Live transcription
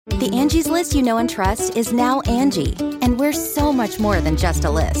The Angie's List you know and trust is now Angie, and we're so much more than just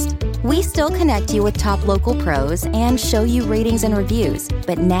a list. We still connect you with top local pros and show you ratings and reviews,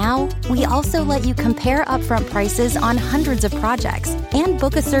 but now we also let you compare upfront prices on hundreds of projects and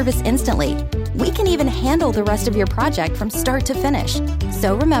book a service instantly. We can even handle the rest of your project from start to finish.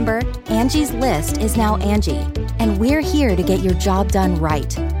 So remember, Angie's List is now Angie, and we're here to get your job done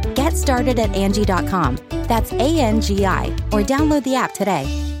right. Get started at Angie.com. That's ANGI, or download the app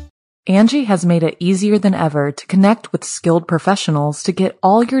today. Angie has made it easier than ever to connect with skilled professionals to get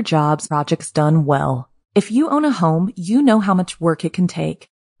all your jobs projects done well. If you own a home, you know how much work it can take,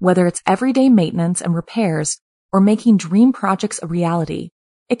 whether it's everyday maintenance and repairs or making dream projects a reality.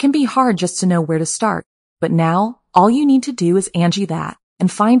 It can be hard just to know where to start, but now all you need to do is Angie that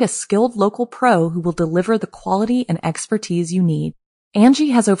and find a skilled local pro who will deliver the quality and expertise you need.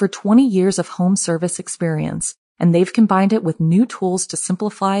 Angie has over 20 years of home service experience, and they've combined it with new tools to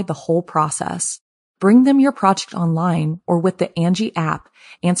simplify the whole process. Bring them your project online or with the Angie app,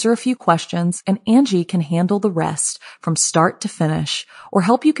 answer a few questions, and Angie can handle the rest from start to finish, or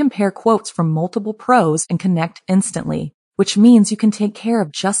help you compare quotes from multiple pros and connect instantly, which means you can take care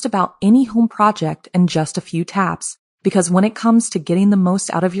of just about any home project in just a few taps. Because when it comes to getting the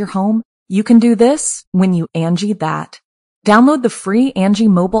most out of your home, you can do this when you Angie that. Download the free Angie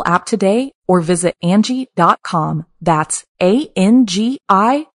mobile app today or visit Angie.com. That's ANGI.com.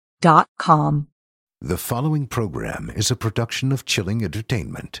 The following program is a production of Chilling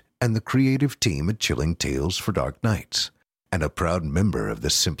Entertainment and the creative team at Chilling Tales for Dark Nights, and a proud member of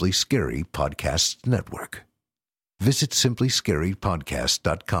the Simply Scary Podcasts Network. Visit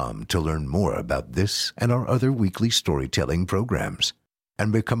simplyscarypodcast.com to learn more about this and our other weekly storytelling programs.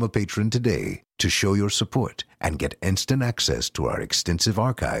 And become a patron today to show your support and get instant access to our extensive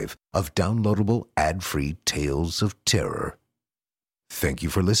archive of downloadable ad-free tales of terror. Thank you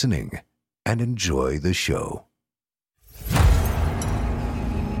for listening and enjoy the show.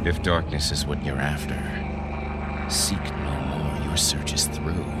 If darkness is what you're after, seek no more, your search is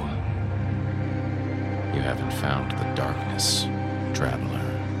through. You haven't found the darkness, traveler.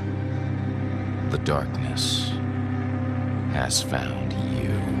 The darkness has found you.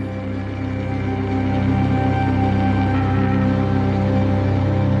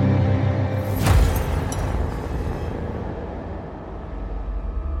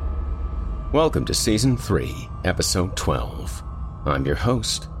 Welcome to Season 3, Episode 12. I'm your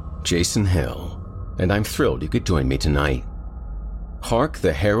host, Jason Hill, and I'm thrilled you could join me tonight. Hark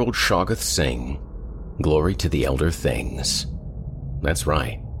the herald Shoggoth sing, glory to the elder things. That's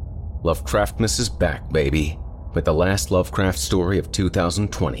right, Lovecraftmas is back, baby, with the last Lovecraft story of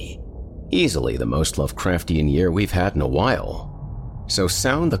 2020. Easily the most Lovecraftian year we've had in a while. So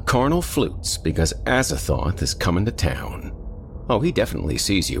sound the carnal flutes, because Azathoth is coming to town. Oh, he definitely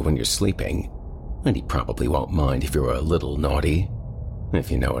sees you when you're sleeping, and he probably won't mind if you're a little naughty,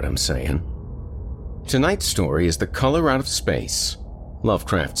 if you know what I'm saying. Tonight's story is The Color Out of Space,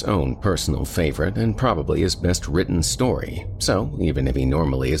 Lovecraft's own personal favorite and probably his best written story, so even if he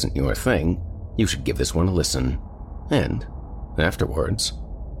normally isn't your thing, you should give this one a listen. And, afterwards,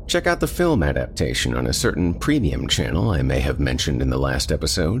 check out the film adaptation on a certain premium channel I may have mentioned in the last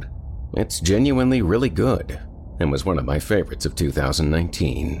episode. It's genuinely really good, and was one of my favorites of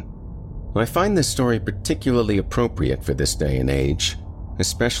 2019. I find this story particularly appropriate for this day and age,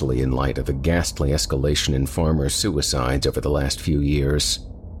 especially in light of the ghastly escalation in farmer suicides over the last few years.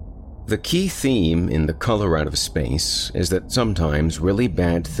 The key theme in The Color Out of Space is that sometimes really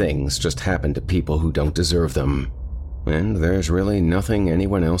bad things just happen to people who don't deserve them, and there's really nothing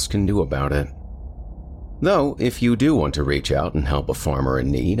anyone else can do about it. Though, if you do want to reach out and help a farmer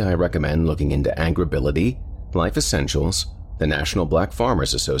in need, I recommend looking into Agribility, Life Essentials, the National Black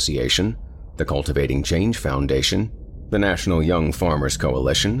Farmers Association, the Cultivating Change Foundation, the National Young Farmers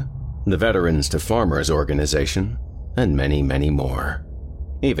Coalition, the Veterans to Farmers Organization, and many, many more.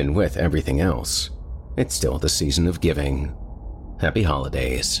 Even with everything else, it's still the season of giving. Happy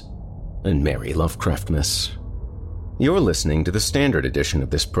holidays, and Merry Lovecraftmas. You're listening to the standard edition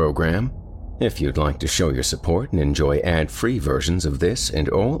of this program. If you'd like to show your support and enjoy ad-free versions of this and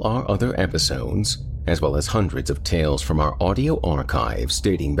all our other episodes, as well as hundreds of tales from our audio archives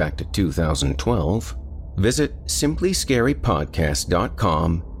dating back to 2012, visit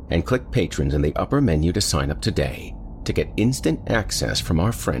simplyscarypodcast.com and click Patrons in the upper menu to sign up today to get instant access from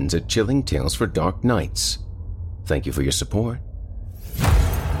our friends at Chilling Tales for Dark Nights. Thank you for your support.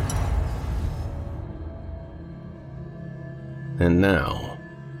 And now,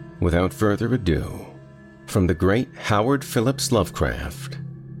 without further ado, from the great Howard Phillips Lovecraft,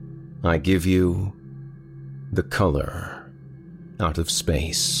 I give you The Color out of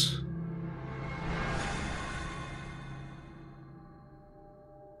space.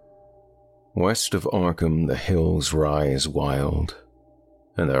 West of Arkham, the hills rise wild,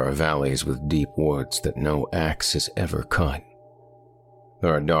 and there are valleys with deep woods that no axe has ever cut.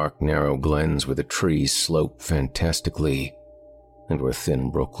 There are dark, narrow glens where the trees slope fantastically, and where thin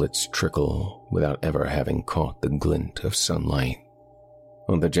brooklets trickle without ever having caught the glint of sunlight.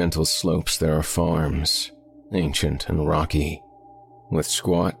 On the gentle slopes there are farms, ancient and rocky, with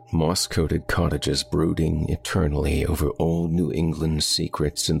squat, moss-coated cottages brooding eternally over old New England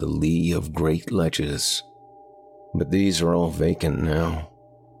secrets in the lee of great ledges. But these are all vacant now,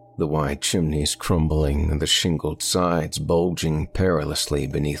 the wide chimneys crumbling and the shingled sides bulging perilously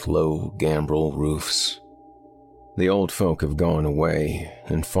beneath low gambrel roofs. The old folk have gone away,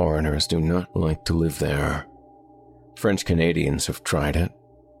 and foreigners do not like to live there. French Canadians have tried it,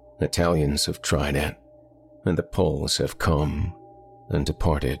 Italians have tried it, and the Poles have come and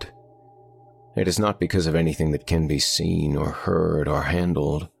departed. It is not because of anything that can be seen or heard or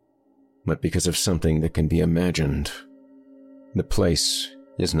handled, but because of something that can be imagined. The place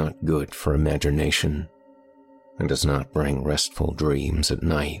is not good for imagination, and does not bring restful dreams at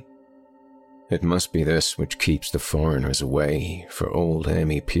night. It must be this which keeps the foreigners away, for old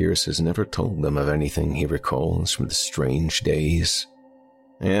Ammi Pierce has never told them of anything he recalls from the strange days.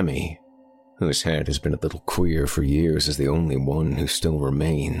 Ammi, whose head has been a little queer for years, is the only one who still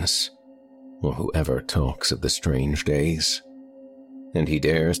remains, or who ever talks of the strange days. And he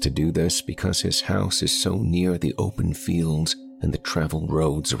dares to do this because his house is so near the open fields and the traveled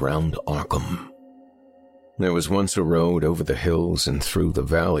roads around Arkham. There was once a road over the hills and through the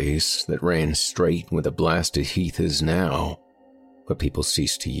valleys that ran straight where the blasted heath is now, but people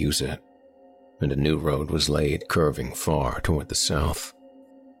ceased to use it, and a new road was laid curving far toward the south.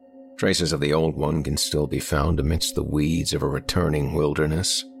 Traces of the old one can still be found amidst the weeds of a returning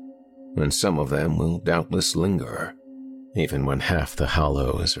wilderness, and some of them will doubtless linger, even when half the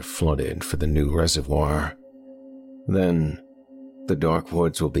hollows are flooded for the new reservoir. Then, the dark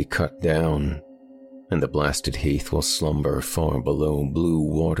woods will be cut down, and the blasted heath will slumber far below blue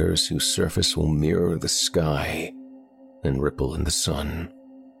waters whose surface will mirror the sky and ripple in the sun.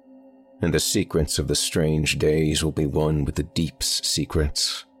 And the secrets of the strange days will be one with the deep's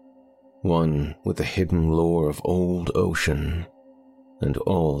secrets, one with the hidden lore of old ocean, and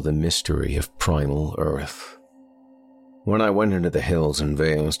all the mystery of primal earth. When I went into the hills and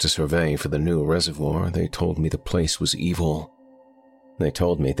vales to survey for the new reservoir, they told me the place was evil. They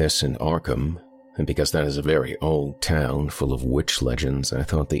told me this in Arkham, and because that is a very old town full of witch legends, I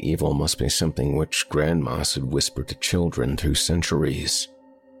thought the evil must be something which grandmas had whispered to children through centuries.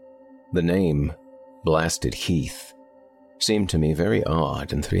 The name, Blasted Heath, seemed to me very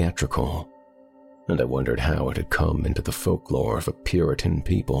odd and theatrical, and I wondered how it had come into the folklore of a Puritan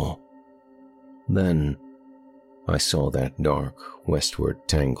people. Then, I saw that dark, westward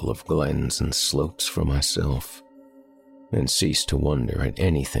tangle of glens and slopes for myself, and ceased to wonder at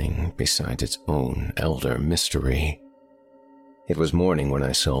anything besides its own elder mystery. It was morning when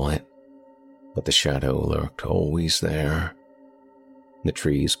I saw it, but the shadow lurked always there. The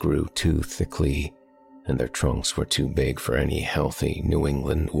trees grew too thickly, and their trunks were too big for any healthy New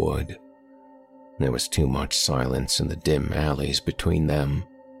England wood. There was too much silence in the dim alleys between them,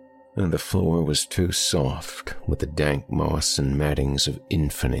 and the floor was too soft with the dank moss and mattings of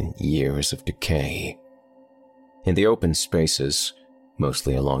infinite years of decay. In the open spaces,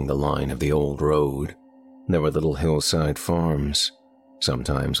 mostly along the line of the old road, there were little hillside farms,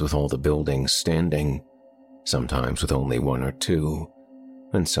 sometimes with all the buildings standing, sometimes with only one or two,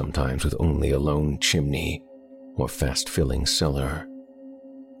 and sometimes with only a lone chimney or fast-filling cellar.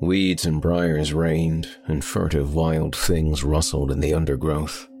 Weeds and briars reigned, and furtive wild things rustled in the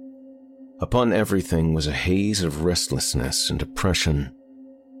undergrowth. Upon everything was a haze of restlessness and oppression,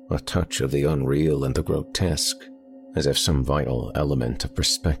 a touch of the unreal and the grotesque, as if some vital element of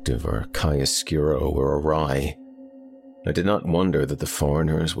perspective or chiaroscuro were awry. I did not wonder that the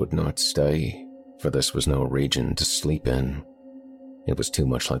foreigners would not stay, for this was no region to sleep in. It was too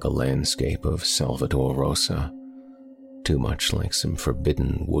much like a landscape of Salvator Rosa, too much like some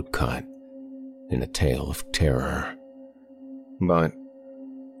forbidden woodcut in a tale of terror. But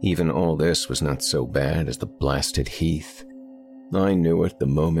even all this was not so bad as the blasted heath. I knew it the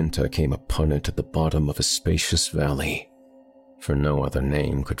moment I came upon it at the bottom of a spacious valley, for no other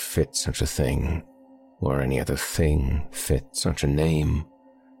name could fit such a thing, or any other thing fit such a name.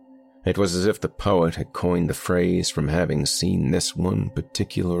 It was as if the poet had coined the phrase from having seen this one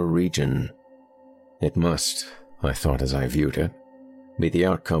particular region. It must, I thought as I viewed it, be the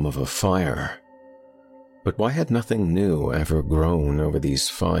outcome of a fire. But why had nothing new ever grown over these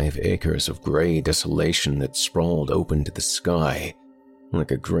 5 acres of gray desolation that sprawled open to the sky, like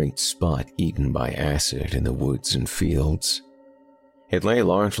a great spot eaten by acid in the woods and fields? It lay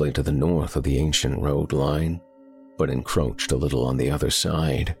largely to the north of the ancient road line, but encroached a little on the other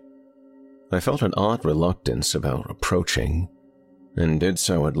side. I felt an odd reluctance about approaching, and did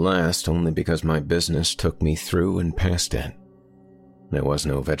so at last only because my business took me through and past it. There was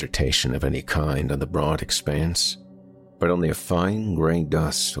no vegetation of any kind on the broad expanse, but only a fine gray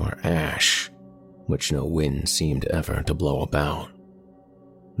dust or ash, which no wind seemed ever to blow about.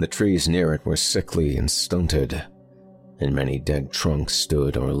 The trees near it were sickly and stunted, and many dead trunks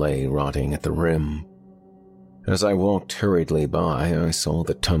stood or lay rotting at the rim. As I walked hurriedly by, I saw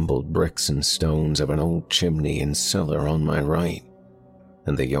the tumbled bricks and stones of an old chimney and cellar on my right,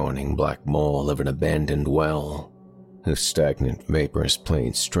 and the yawning black maw of an abandoned well, whose stagnant vapors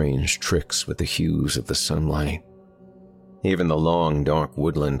played strange tricks with the hues of the sunlight. Even the long, dark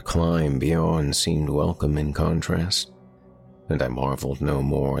woodland climb beyond seemed welcome in contrast, and I marveled no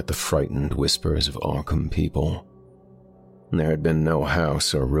more at the frightened whispers of Arkham people. There had been no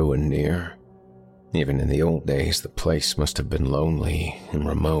house or ruin near. Even in the old days, the place must have been lonely and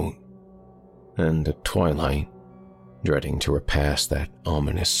remote, and at twilight, dreading to repass that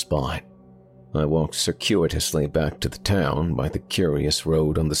ominous spot, I walked circuitously back to the town by the curious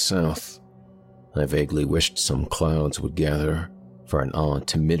road on the south. I vaguely wished some clouds would gather, for an odd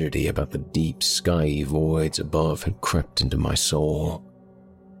timidity about the deep, skyey voids above had crept into my soul.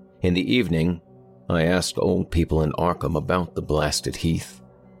 In the evening, I asked old people in Arkham about the blasted heath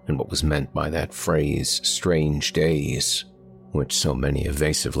and what was meant by that phrase, strange days, which so many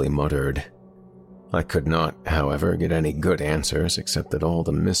evasively muttered. I could not, however, get any good answers except that all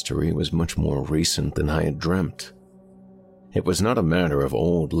the mystery was much more recent than I had dreamt. It was not a matter of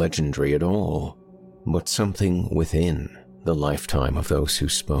old legendary at all, but something within the lifetime of those who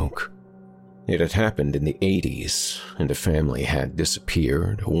spoke. It had happened in the 80s, and a family had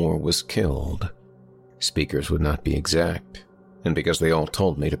disappeared or was killed. Speakers would not be exact, and because they all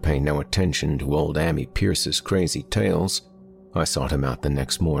told me to pay no attention to old Ammi Pierce's crazy tales, I sought him out the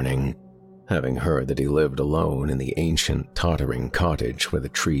next morning, having heard that he lived alone in the ancient, tottering cottage where the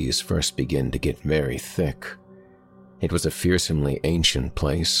trees first begin to get very thick. It was a fearsomely ancient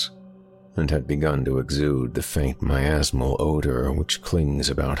place, and had begun to exude the faint miasmal odor which clings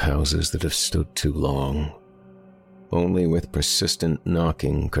about houses that have stood too long. Only with persistent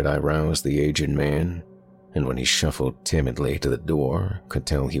knocking could I rouse the aged man, and when he shuffled timidly to the door, could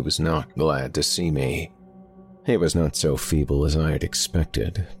tell he was not glad to see me. He was not so feeble as I had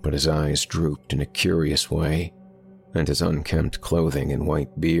expected, but his eyes drooped in a curious way, and his unkempt clothing and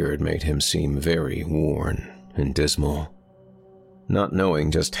white beard made him seem very worn and dismal. Not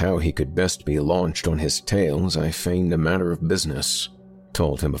knowing just how he could best be launched on his tales, I feigned a matter of business,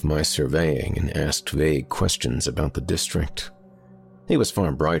 told him of my surveying, and asked vague questions about the district. He was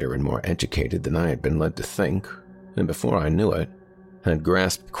far brighter and more educated than I had been led to think, and before I knew it, had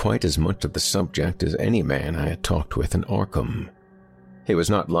grasped quite as much of the subject as any man I had talked with in Arkham. He was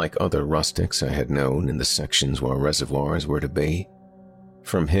not like other rustics I had known in the sections where reservoirs were to be.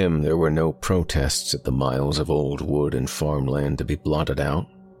 From him there were no protests at the miles of old wood and farmland to be blotted out,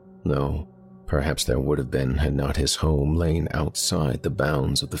 though perhaps there would have been had not his home lain outside the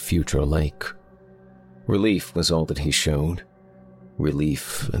bounds of the future lake. Relief was all that he showed,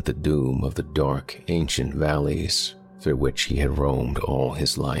 relief at the doom of the dark, ancient valleys through which he had roamed all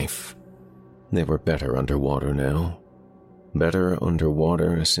his life. They were better underwater now, better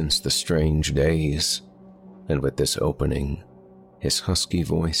underwater since the strange days, and with this opening, his husky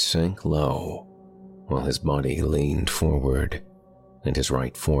voice sank low, while his body leaned forward, and his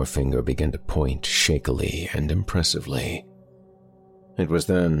right forefinger began to point shakily and impressively. It was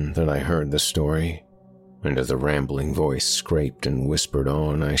then that I heard the story, and as the rambling voice scraped and whispered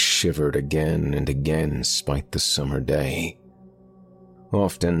on, I shivered again and again spite the summer day.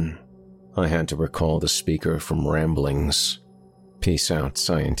 Often, I had to recall the speaker from ramblings, piece out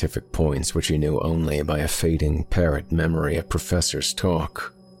scientific points which he knew only by a fading parrot memory of professors'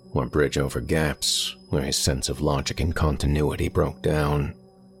 talk, or bridge over gaps where his sense of logic and continuity broke down.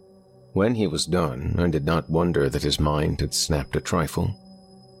 When he was done, I did not wonder that his mind had snapped a trifle,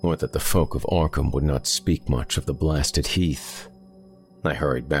 or that the folk of Arkham would not speak much of the blasted heath. I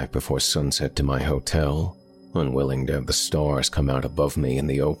hurried back before sunset to my hotel, unwilling to have the stars come out above me in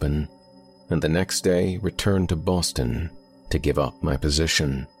the open, and the next day returned to Boston to give up my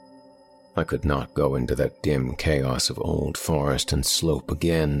position. I could not go into that dim chaos of old forest and slope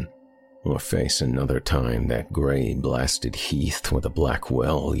again, or face another time that gray blasted heath where the black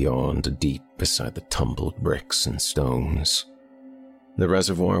well yawned deep beside the tumbled bricks and stones. The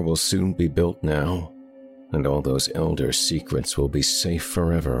reservoir will soon be built now, and all those elder secrets will be safe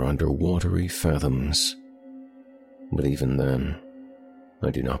forever under watery fathoms. But even then,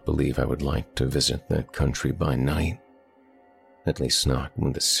 I do not believe I would like to visit that country by night, at least not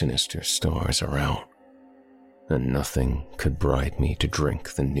when the sinister stars are out, and nothing could bribe me to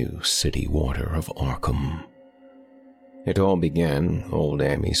drink the new city water of Arkham. It all began, old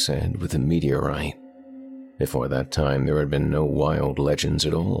Amy said, with a meteorite. Before that time, there had been no wild legends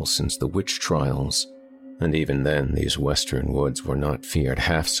at all since the witch trials, and even then these western woods were not feared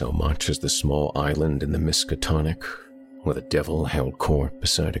half so much as the small island in the Miskatonic, where the devil held court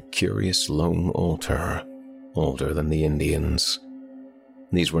beside a curious lone altar, older than the Indians.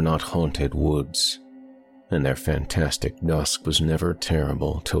 These were not haunted woods, and their fantastic dusk was never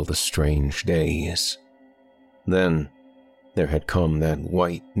terrible till the strange days. Then there had come that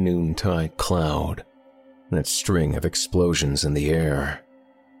white noontide cloud, that string of explosions in the air,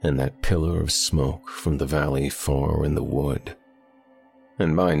 and that pillar of smoke from the valley far in the wood.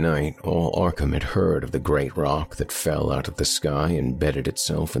 And by night, all Arkham had heard of the great rock that fell out of the sky and bedded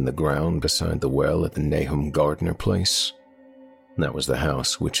itself in the ground beside the well at the Nahum Gardner place. That was the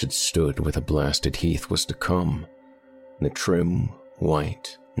house which had stood where the blasted heath was to come, the trim,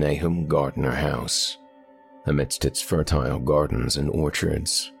 white Nahum Gardner house, amidst its fertile gardens and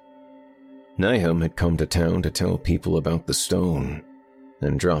orchards. Nahum had come to town to tell people about the stone,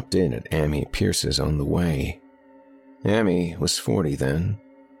 and dropped in at Amy Pierce's on the way. Amy was 40 then,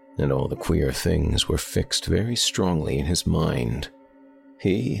 and all the queer things were fixed very strongly in his mind.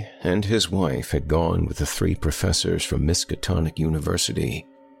 He and his wife had gone with the 3 professors from Miskatonic University,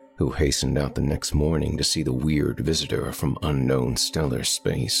 who hastened out the next morning to see the weird visitor from unknown stellar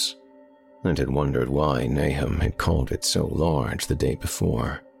space, and had wondered why Nahum had called it so large the day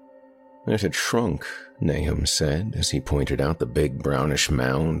before. It had shrunk, Nahum said, as he pointed out the big brownish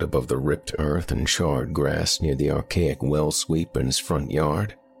mound above the ripped earth and charred grass near the archaic well sweep in his front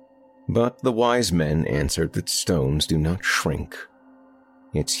yard. But the wise men answered that stones do not shrink.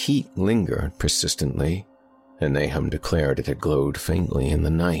 Its heat lingered persistently, and Nahum declared it had glowed faintly in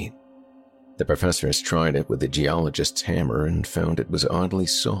the night. The professors tried it with the geologist's hammer and found it was oddly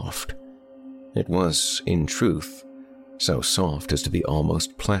soft. It was, in truth, so soft as to be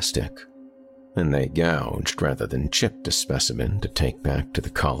almost plastic, and they gouged rather than chipped a specimen to take back to the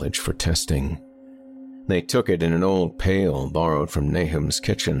college for testing. They took it in an old pail borrowed from Nahum's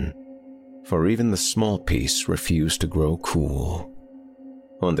kitchen, for even the small piece refused to grow cool.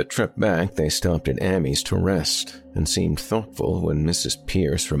 On the trip back, they stopped at Amy's to rest and seemed thoughtful when Mrs.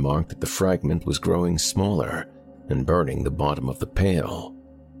 Pierce remarked that the fragment was growing smaller and burning the bottom of the pail.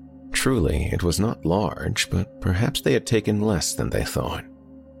 Truly, it was not large, but perhaps they had taken less than they thought.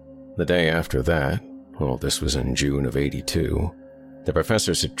 The day after that, all this was in June of '82, the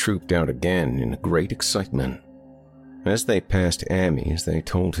professors had trooped out again in great excitement. As they passed Amy's, they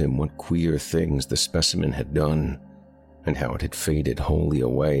told him what queer things the specimen had done, and how it had faded wholly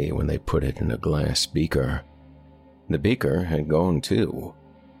away when they put it in a glass beaker. The beaker had gone too,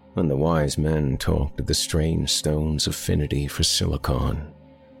 and the wise men talked of the strange stone's affinity for silicon.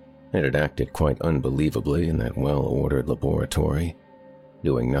 It had acted quite unbelievably in that well-ordered laboratory,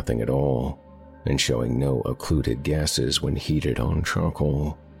 doing nothing at all, and showing no occluded gases when heated on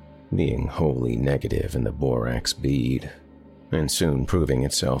charcoal, being wholly negative in the borax bead, and soon proving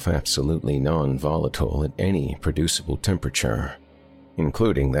itself absolutely non-volatile at any producible temperature,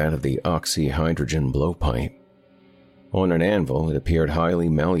 including that of the oxyhydrogen blowpipe. On an anvil it appeared highly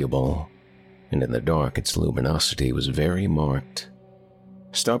malleable, and in the dark its luminosity was very marked.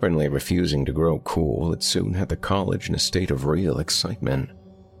 Stubbornly refusing to grow cool, it soon had the college in a state of real excitement,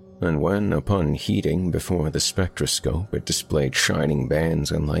 and when, upon heating before the spectroscope, it displayed shining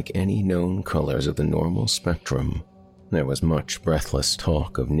bands unlike any known colors of the normal spectrum, there was much breathless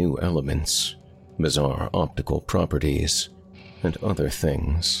talk of new elements, bizarre optical properties, and other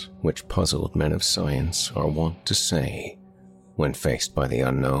things which puzzled men of science are wont to say when faced by the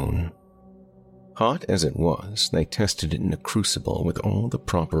unknown. Hot as it was, they tested it in a crucible with all the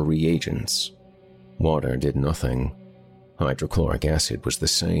proper reagents. Water did nothing. Hydrochloric acid was the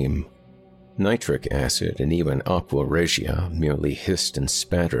same. Nitric acid and even aqua regia merely hissed and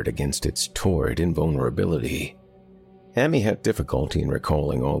spattered against its torrid invulnerability. Amy had difficulty in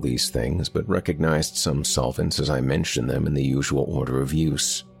recalling all these things, but recognized some solvents as I mentioned them in the usual order of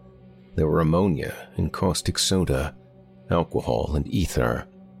use. There were ammonia and caustic soda, alcohol and ether,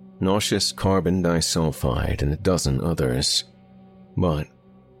 nauseous carbon disulfide, and a dozen others. But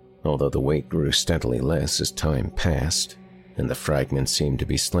although the weight grew steadily less as time passed, and the fragments seemed to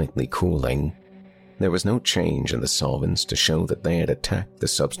be slightly cooling. There was no change in the solvents to show that they had attacked the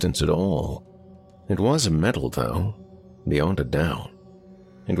substance at all. It was a metal, though, beyond a doubt.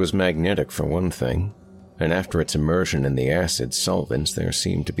 It was magnetic for one thing, and after its immersion in the acid solvents, there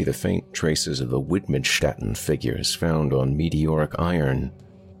seemed to be the faint traces of the Widmedstatten figures found on meteoric iron.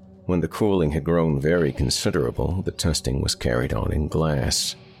 When the cooling had grown very considerable, the testing was carried on in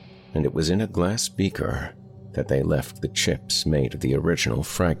glass, and it was in a glass beaker that they left the chips made of the original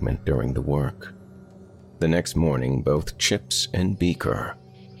fragment during the work. The next morning, both chips and beaker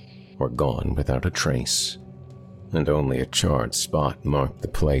were gone without a trace, and only a charred spot marked the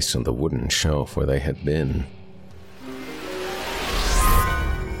place on the wooden shelf where they had been.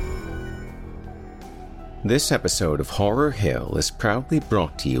 This episode of Horror Hill is proudly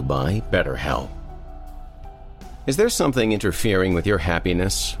brought to you by BetterHelp. Is there something interfering with your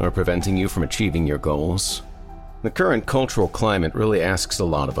happiness or preventing you from achieving your goals? The current cultural climate really asks a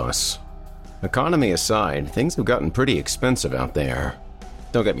lot of us. Economy aside, things have gotten pretty expensive out there.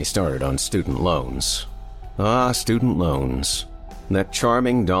 Don't get me started on student loans. Student loans. That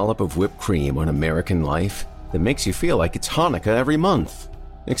charming dollop of whipped cream on American life that makes you feel like it's Hanukkah every month.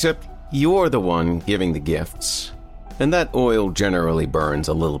 Except you're the one giving the gifts. And that oil generally burns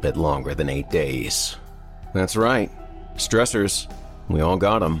a little bit longer than 8 days. That's right. Stressors. We all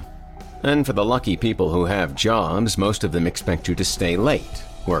got them. And for the lucky people who have jobs, most of them expect you to stay late,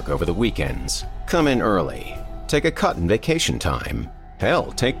 work over the weekends, come in early, take a cut in vacation time.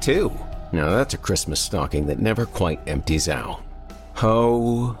 Hell, take 2. Now that's a Christmas stocking that never quite empties out.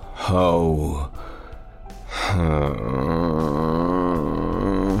 Ho, ho,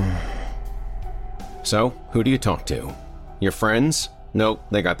 So, who do you talk to? Your friends? Nope,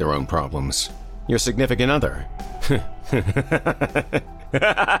 they got their own problems. Your significant other?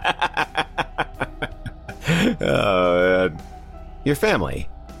 Your family?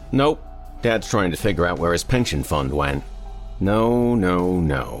 Nope, Dad's trying to figure out where his pension fund went.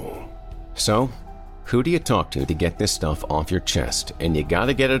 No. So, who do you talk to get this stuff off your chest? And you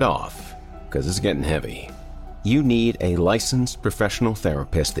gotta get it off, because it's getting heavy. You need a licensed professional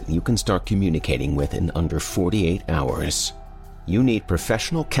therapist that you can start communicating with in under 48 hours. You need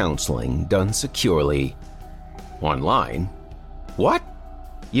professional counseling done securely. Online? What?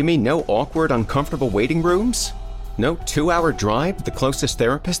 You mean no awkward, uncomfortable waiting rooms? No 2-hour drive to the closest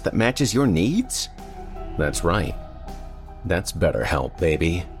therapist that matches your needs? That's right. That's BetterHelp,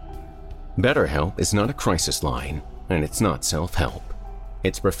 baby. BetterHelp is not a crisis line, and it's not self-help.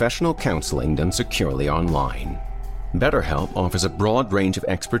 It's professional counseling done securely online. BetterHelp offers a broad range of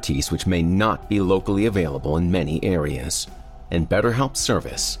expertise which may not be locally available in many areas, and BetterHelp's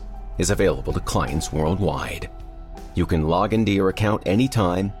service is available to clients worldwide. You can log into your account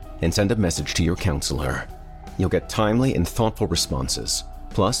anytime and send a message to your counselor. You'll get timely and thoughtful responses.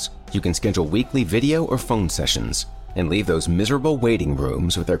 Plus, you can schedule weekly video or phone sessions and leave those miserable waiting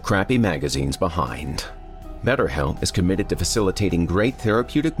rooms with their crappy magazines behind. BetterHelp is committed to facilitating great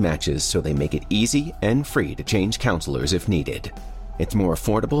therapeutic matches so they make it easy and free to change counselors if needed. It's more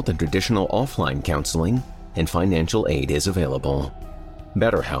affordable than traditional offline counseling, and financial aid is available.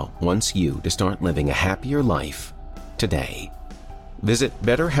 BetterHelp wants you to start living a happier life today. Visit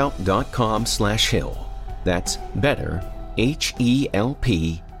betterhelp.com/hill. That's better,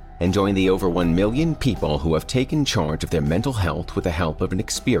 H-E-L-P, and join the over 1 million people who have taken charge of their mental health with the help of an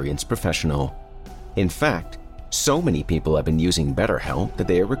experienced professional. In fact, so many people have been using BetterHelp that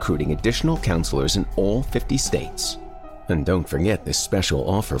they are recruiting additional counselors in all 50 states. And don't forget this special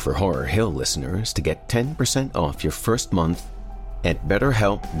offer for Horror Hill listeners to get 10% off your first month at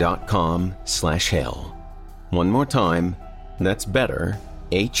betterhelp.com/hill. One more time, that's better,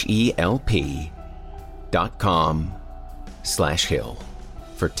 HELP.com/hill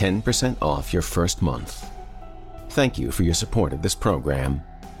for 10% off your first month. Thank you for your support of this program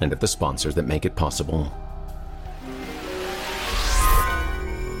and of the sponsors that make it possible.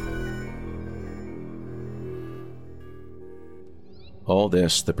 All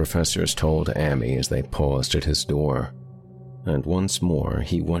this the professors told Amy as they paused at his door, and once more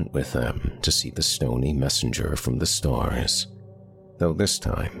he went with them to see the stony messenger from the stars, though this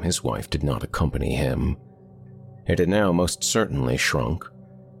time his wife did not accompany him. It had now most certainly shrunk,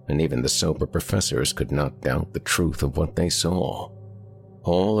 and even the sober professors could not doubt the truth of what they saw.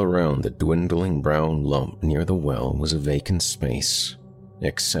 All around the dwindling brown lump near the well was a vacant space,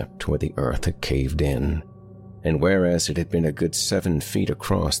 except where the earth had caved in, and whereas it had been a good 7 feet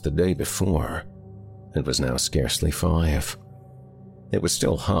across the day before, it was now scarcely 5. It was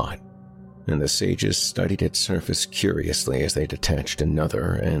still hot, and the sages studied its surface curiously as they detached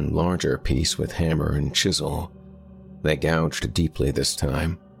another and larger piece with hammer and chisel. They gouged deeply this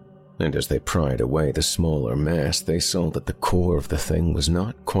time, and as they pried away the smaller mass, they saw that the core of the thing was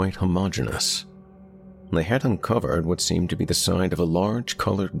not quite homogeneous. They had uncovered what seemed to be the side of a large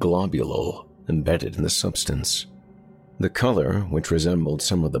colored globule embedded in the substance. The color, which resembled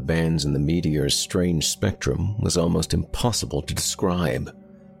some of the bands in the meteor's strange spectrum, was almost impossible to describe,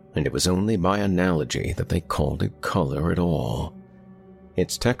 and it was only by analogy that they called it color at all.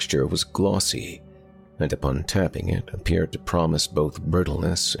 Its texture was glossy, and upon tapping it appeared to promise both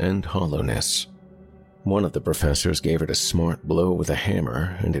brittleness and hollowness. One of the professors gave it a smart blow with a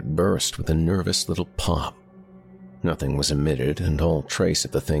hammer, and it burst with a nervous little pop. Nothing was emitted, and all trace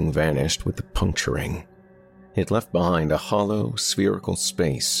of the thing vanished with the puncturing. It left behind a hollow, spherical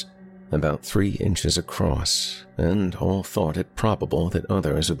space, about 3 inches across, and all thought it probable that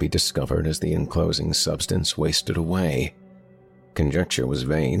others would be discovered as the enclosing substance wasted away. Conjecture was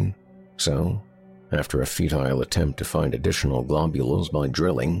vain, so, after a futile attempt to find additional globules by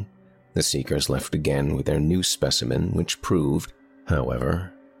drilling, the seekers left again with their new specimen, which proved,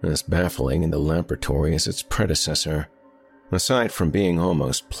 however, as baffling in the laboratory as its predecessor. Aside from being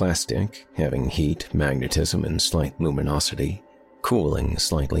almost plastic, having heat, magnetism, and slight luminosity, cooling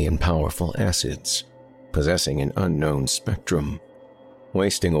slightly in powerful acids, possessing an unknown spectrum,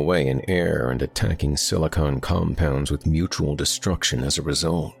 wasting away in air and attacking silicon compounds with mutual destruction as a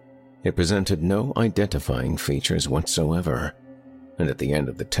result, it presented no identifying features whatsoever, and at the end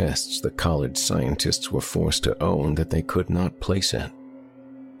of the tests, the college scientists were forced to own that they could not place it.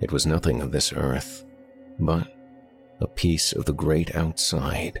 It was nothing of this earth, but a piece of the great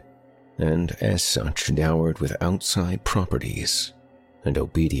outside, and as such dowered with outside properties, and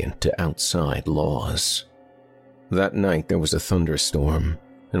obedient to outside laws. That night there was a thunderstorm,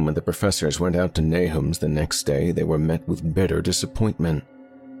 and when the professors went out to Nahum's the next day, they were met with bitter disappointment.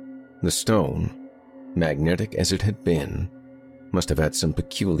 The stone, magnetic as it had been, must have had some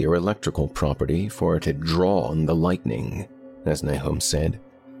peculiar electrical property, for it had drawn the lightning, as Nahum said,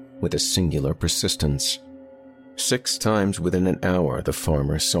 with a singular persistence. 6 times within an hour the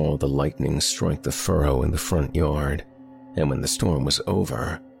farmer saw the lightning strike the furrow in the front yard, and when the storm was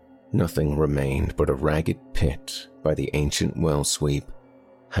over, nothing remained but a ragged pit by the ancient well sweep,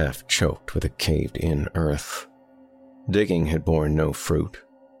 half choked with a caved-in earth. Digging had borne no fruit,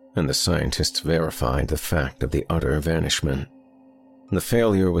 and the scientists verified the fact of the utter vanishment. The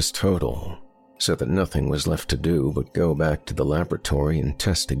failure was total, so that nothing was left to do but go back to the laboratory and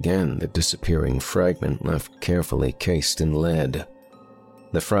test again the disappearing fragment left carefully cased in lead.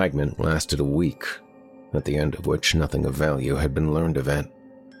 The fragment lasted a week, at the end of which nothing of value had been learned of it.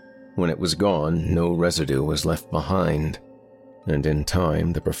 When it was gone, no residue was left behind, and in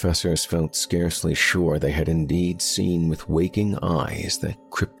time the professors felt scarcely sure they had indeed seen with waking eyes that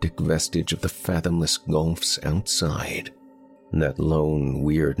cryptic vestige of the fathomless gulfs outside. That lone,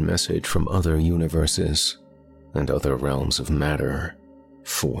 weird message from other universes and other realms of matter,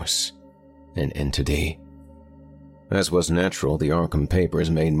 force, and entity. As was natural, the Arkham papers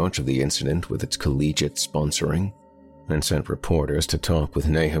made much of the incident with its collegiate sponsoring and sent reporters to talk with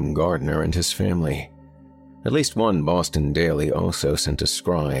Nahum Gardner and his family. At least one Boston daily also sent a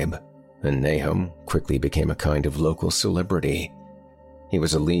scribe, and Nahum quickly became a kind of local celebrity. He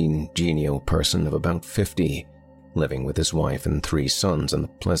was a lean, genial person of about 50, living with his wife and 3 sons on the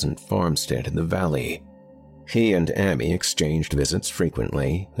pleasant farmstead in the valley. He and Amy exchanged visits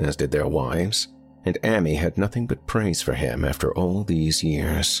frequently, as did their wives, and Amy had nothing but praise for him after all these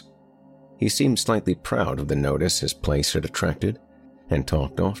years. He seemed slightly proud of the notice his place had attracted, and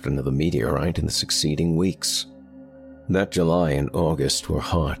talked often of the meteorite in the succeeding weeks. That July and August were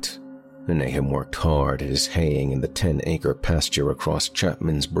hot, and Nahum worked hard at his haying in the 10-acre pasture across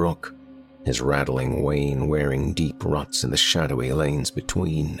Chapman's Brook, his rattling wain wearing deep ruts in the shadowy lanes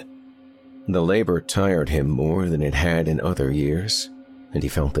between. The labor tired him more than it had in other years, and he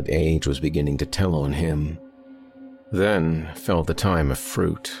felt that age was beginning to tell on him. Then fell the time of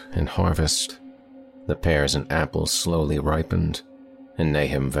fruit and harvest. The pears and apples slowly ripened, and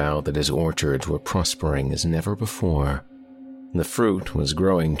Nahum vowed that his orchards were prospering as never before. The fruit was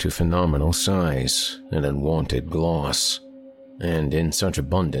growing to phenomenal size and unwonted gloss, and in such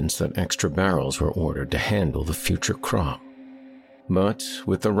abundance that extra barrels were ordered to handle the future crop. But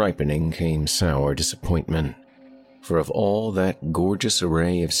with the ripening came sour disappointment, for of all that gorgeous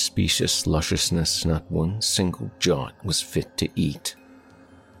array of specious lusciousness, not one single jot was fit to eat.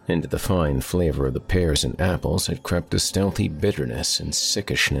 Into the fine flavor of the pears and apples had crept a stealthy bitterness and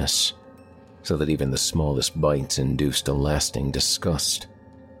sickishness, so that even the smallest bites induced a lasting disgust.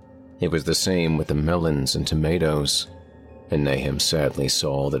 It was the same with the melons and tomatoes, and Nahum sadly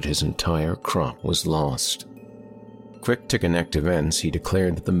saw that his entire crop was lost. Quick to connect events, he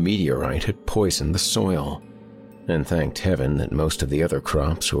declared that the meteorite had poisoned the soil, and thanked heaven that most of the other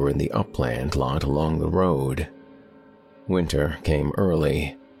crops were in the upland lot along the road. Winter came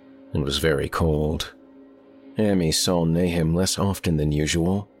early, and was very cold. Amy saw Nahum less often than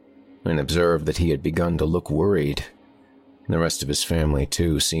usual, and observed that he had begun to look worried. The rest of his family,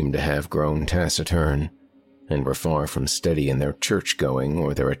 too, seemed to have grown taciturn, and were far from steady in their church-going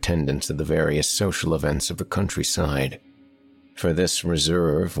or their attendance at the various social events of the countryside. For this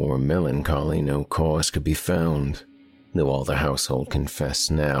reserve or melancholy no cause could be found, though all the household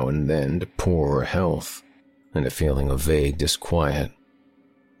confessed now and then to poorer health and a feeling of vague disquiet.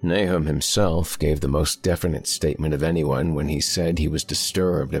 Nahum himself gave the most definite statement of anyone when he said he was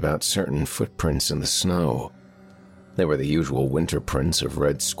disturbed about certain footprints in the snow. They were the usual winter prints of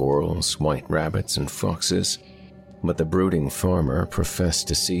red squirrels, white rabbits, and foxes, but the brooding farmer professed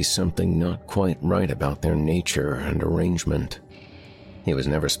to see something not quite right about their nature and arrangement. He was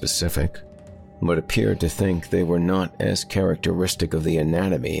never specific, but appeared to think they were not as characteristic of the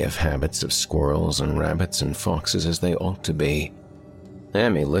anatomy of habits of squirrels and rabbits and foxes as they ought to be.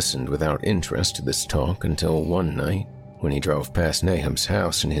 Amy listened without interest to this talk until one night, when he drove past Nahum's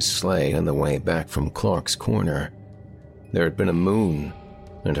house in his sleigh on the way back from Clark's Corner. There had been a moon,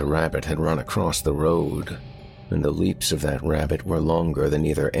 and a rabbit had run across the road, and the leaps of that rabbit were longer than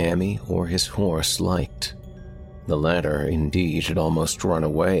either Amy or his horse liked. The latter, indeed, had almost run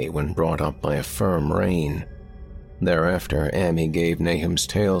away when brought up by a firm rein. Thereafter, Amy gave Nahum's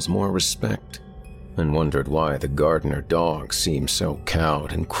tales more respect, and wondered why the gardener dog seemed so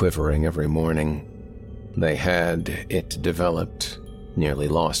cowed and quivering every morning. They had, it developed, nearly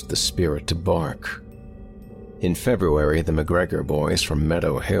lost the spirit to bark. In February, the McGregor boys from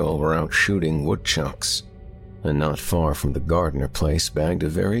Meadow Hill were out shooting woodchucks, and not far from the Gardner place bagged a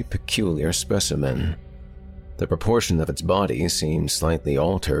very peculiar specimen. The proportion of its body seemed slightly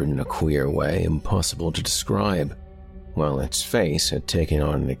altered in a queer way impossible to describe, while its face had taken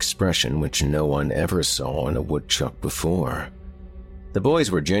on an expression which no one ever saw in a woodchuck before. The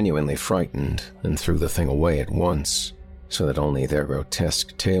boys were genuinely frightened and threw the thing away at once, so that only their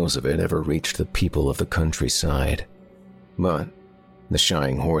grotesque tales of it ever reached the people of the countryside. But the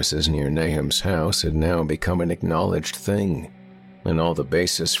shying horses near Nahum's house had now become an acknowledged thing, and all the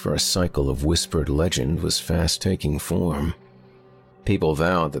basis for a cycle of whispered legend was fast taking form. People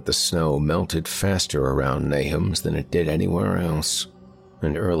vowed that the snow melted faster around Nahum's than it did anywhere else,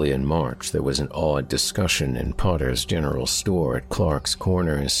 and early in March there was an awed discussion in Potter's General Store at Clark's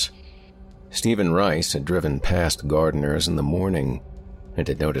Corners. Stephen Rice had driven past Gardner's in the morning and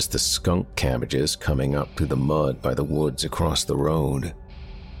had noticed the skunk cabbages coming up through the mud by the woods across the road.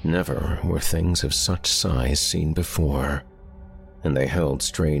 Never were things of such size seen before, and they held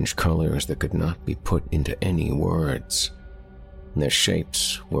strange colors that could not be put into any words. Their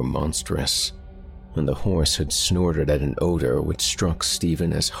shapes were monstrous, and the horse had snorted at an odor which struck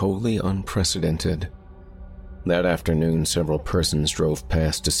Stephen as wholly unprecedented. That afternoon, several persons drove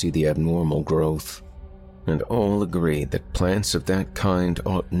past to see the abnormal growth, and all agreed that plants of that kind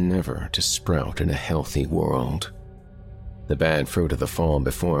ought never to sprout in a healthy world. The bad fruit of the fall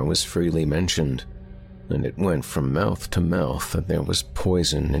before was freely mentioned, and it went from mouth to mouth that there was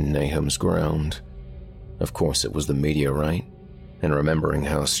poison in Nahum's ground. Of course it was the meteorite, and remembering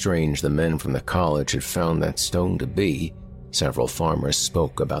how strange the men from the college had found that stone to be, several farmers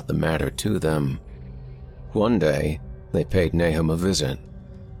spoke about the matter to them. One day, they paid Nahum a visit,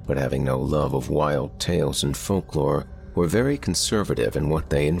 but having no love of wild tales and folklore, were very conservative in what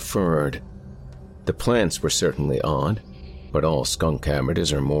they inferred. The plants were certainly odd, but all skunk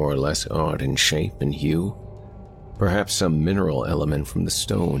cabbages are more or less odd in shape and hue. Perhaps some mineral element from the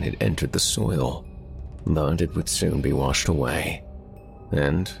stone had entered the soil, but it would soon be washed away.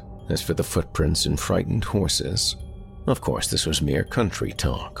 And as for the footprints and frightened horses, of course this was mere country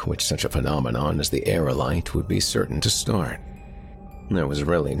talk, which such a phenomenon as the aerolite would be certain to start. There was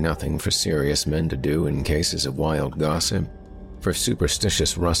really nothing for serious men to do in cases of wild gossip, for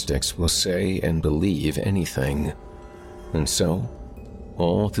superstitious rustics will say and believe anything. And so,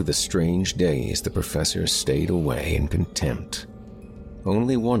 all through the strange days the professors stayed away in contempt.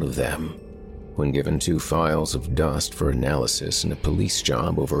 Only one of them, when given 2 files of dust for analysis in a police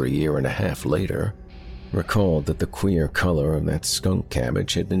job over a year and a half later, recalled that the queer color of that skunk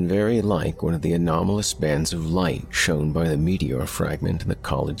cabbage had been very like one of the anomalous bands of light shown by the meteor fragment in the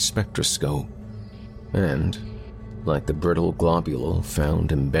college spectroscope, and like the brittle globule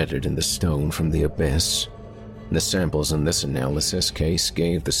found embedded in the stone from the abyss. The samples in this analysis case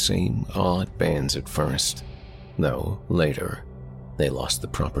gave the same odd bands at first, though later they lost the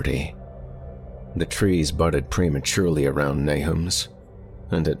property. The trees budded prematurely around Nahum's,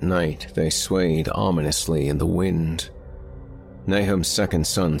 and at night they swayed ominously in the wind. Nahum's second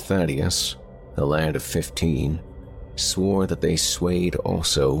son, Thaddeus, a lad of 15, swore that they swayed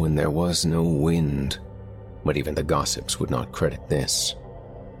also when there was no wind, but even the gossips would not credit this.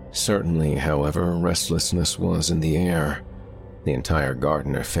 Certainly, however, restlessness was in the air. The entire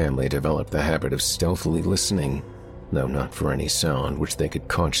Gardner family developed the habit of stealthily listening, though not for any sound which they could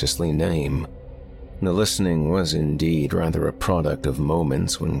consciously name. The listening was indeed rather a product of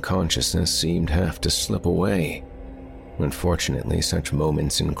moments when consciousness seemed half to slip away. Unfortunately, such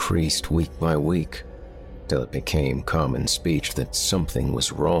moments increased week by week, till it became common speech that something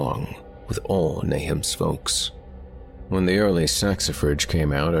was wrong with all Nahum's folks. When the early saxifrage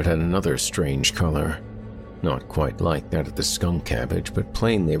came out, it had another strange color, not quite like that of the skunk cabbage, but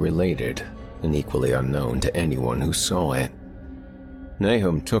plainly related and equally unknown to anyone who saw it.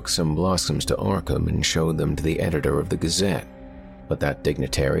 Nahum took some blossoms to Arkham and showed them to the editor of the Gazette, but that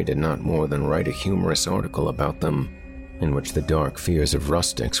dignitary did not more than write a humorous article about them, in which the dark fears of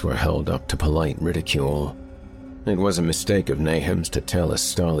rustics were held up to polite ridicule. It was a mistake of Nahum's to tell a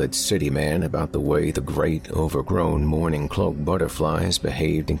stolid city man about the way the great, overgrown morning-cloak butterflies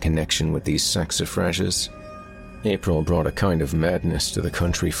behaved in connection with these saxifrages. April brought a kind of madness to the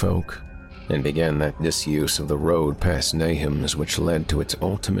country folk, and began that disuse of the road past Nahum's which led to its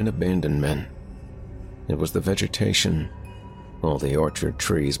ultimate abandonment. It was the vegetation. All the orchard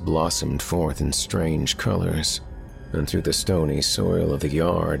trees blossomed forth in strange colors, and through the stony soil of the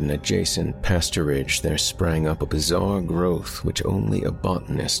yard and adjacent pasturage there sprang up a bizarre growth which only a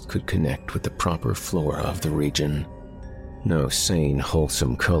botanist could connect with the proper flora of the region. No sane,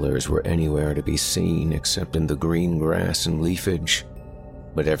 wholesome colors were anywhere to be seen except in the green grass and leafage,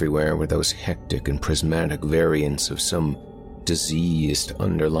 but everywhere were those hectic and prismatic variants of some diseased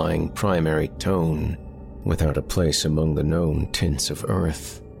underlying primary tone, without a place among the known tints of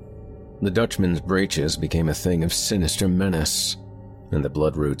earth. The Dutchman's breeches became a thing of sinister menace, and the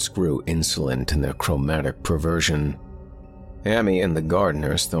bloodroots grew insolent in their chromatic perversion. Amy and the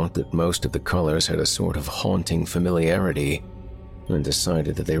Gardners thought that most of the colors had a sort of haunting familiarity, and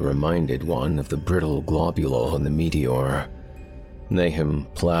decided that they reminded one of the brittle globule in the meteor. Nahum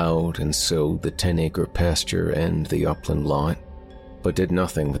plowed and sowed the 10-acre pasture and the upland lot, but did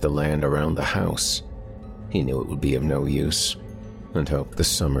nothing with the land around the house. He knew it would be of no use, and hoped the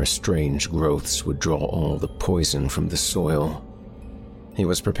summer's strange growths would draw all the poison from the soil. He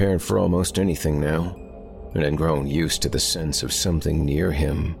was prepared for almost anything now, and had grown used to the sense of something near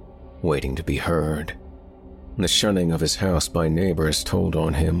him, waiting to be heard. The shunning of his house by neighbors told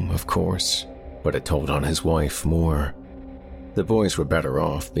on him, of course, but it told on his wife more. The boys were better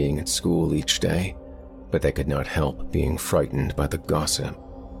off being at school each day, but they could not help being frightened by the gossip.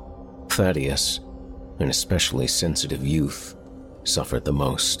 Thaddeus, an especially sensitive youth, suffered the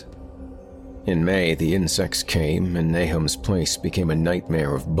most. In May, the insects came, and Nahum's place became a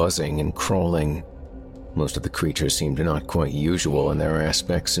nightmare of buzzing and crawling. Most of the creatures seemed not quite usual in their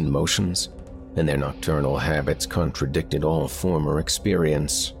aspects and motions, and their nocturnal habits contradicted all former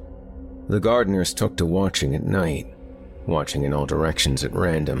experience. The Gardners took to watching at night, watching in all directions at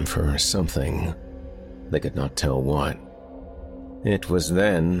random for something. They could not tell what. It was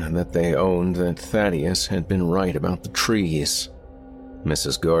then that they owned that Thaddeus had been right about the trees.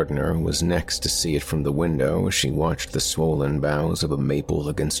 Mrs. Gardner was next to see it from the window as she watched the swollen boughs of a maple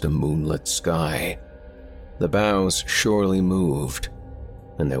against a moonlit sky. The boughs surely moved,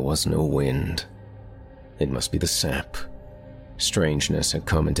 and there was no wind. It must be the sap. Strangeness had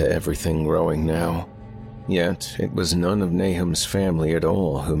come into everything growing now. Yet it was none of Nahum's family at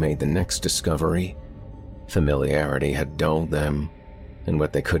all who made the next discovery. Familiarity had dulled them, and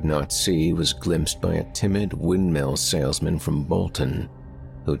what they could not see was glimpsed by a timid windmill salesman from Bolton,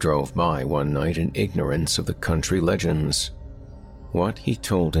 who drove by one night in ignorance of the country legends. What he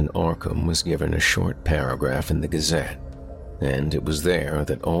told in Arkham was given a short paragraph in the Gazette, and it was there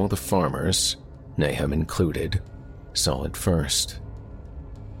that all the farmers, Nahum included, saw it first.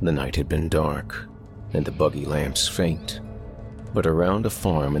 The night had been dark, and the buggy lamps faint, but around a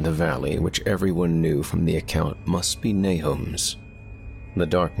farm in the valley which everyone knew from the account must be Nahum's, the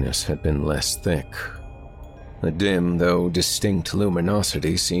darkness had been less thick. A dim, though distinct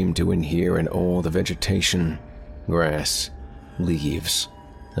luminosity seemed to inhere in all the vegetation, grass, leaves,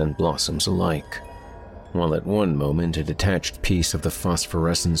 and blossoms alike, while at one moment a detached piece of the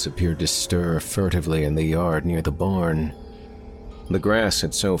phosphorescence appeared to stir furtively in the yard near the barn. The grass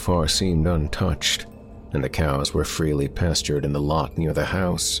had so far seemed untouched, and the cows were freely pastured in the lot near the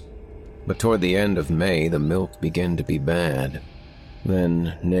house. But toward the end of May, the milk began to be bad.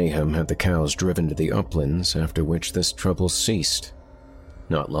 Then Nahum had the cows driven to the uplands, after which this trouble ceased.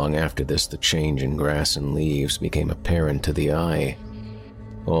 Not long after this, the change in grass and leaves became apparent to the eye.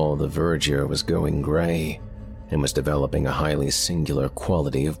 All the verdure was going gray, and was developing a highly singular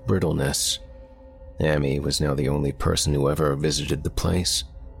quality of brittleness. Amy was now the only person who ever visited the place,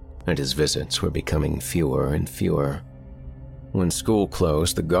 and his visits were becoming fewer and fewer. When school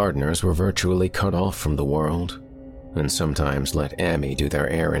closed, the gardeners were virtually cut off from the world, and sometimes let Amy do their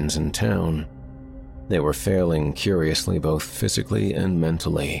errands in town. They were failing curiously both physically and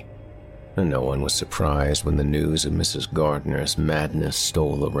mentally, and no one was surprised when the news of Mrs. Gardner's madness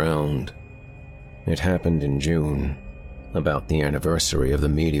stole around. It happened in June, about the anniversary of the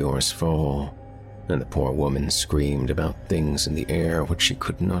meteor's fall, and the poor woman screamed about things in the air which she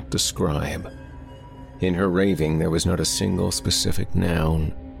could not describe. In her raving there was not a single specific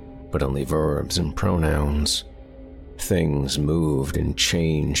noun, but only verbs and pronouns. Things moved and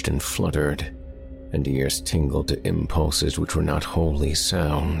changed and fluttered, and ears tingled to impulses which were not wholly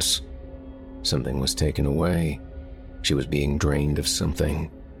sounds. Something was taken away. She was being drained of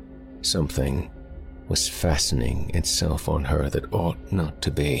something. Something was fastening itself on her that ought not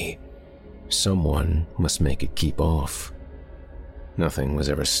to be. Someone must make it keep off. Nothing was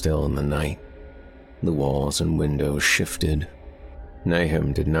ever still in the night. The walls and windows shifted.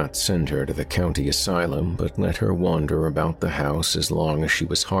 Nahum did not send her to the county asylum, but let her wander about the house as long as she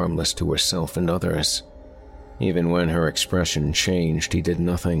was harmless to herself and others. Even when her expression changed, he did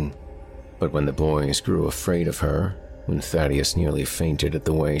nothing. But when the boys grew afraid of her, when Thaddeus nearly fainted at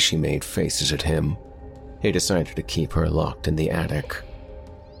the way she made faces at him, he decided to keep her locked in the attic.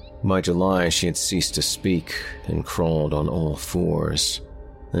 By July, she had ceased to speak and crawled on all fours.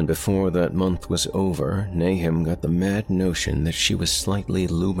 And before that month was over, Nahum got the mad notion that she was slightly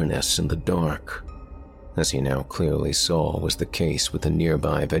luminous in the dark, as he now clearly saw was the case with the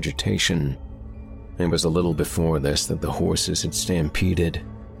nearby vegetation. It was a little before this that the horses had stampeded.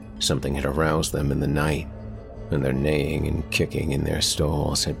 Something had aroused them in the night, and their neighing and kicking in their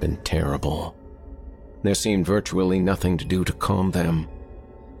stalls had been terrible. There seemed virtually nothing to do to calm them,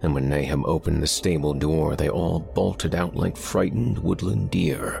 and when Nahum opened the stable door, they all bolted out like frightened woodland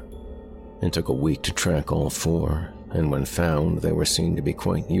deer. It took a week to track all four, and when found, they were seen to be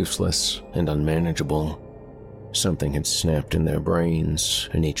quite useless and unmanageable. Something had snapped in their brains,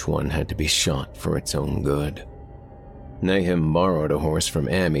 and each one had to be shot for its own good. Nahum borrowed a horse from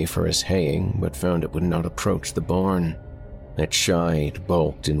Amy for his haying, but found it would not approach the barn. It shied,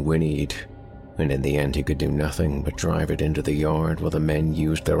 balked, and whinnied, and in the end he could do nothing but drive it into the yard while the men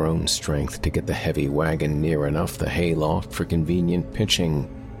used their own strength to get the heavy wagon near enough the hayloft for convenient pitching.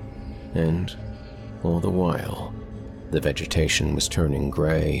 And, all the while, the vegetation was turning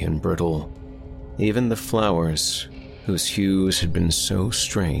gray and brittle. Even the flowers, whose hues had been so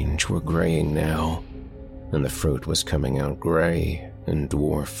strange, were graying now, and the fruit was coming out gray and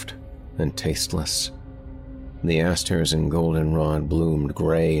dwarfed and tasteless. The asters and goldenrod bloomed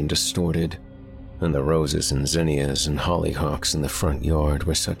gray and distorted, and the roses and zinnias and hollyhocks in the front yard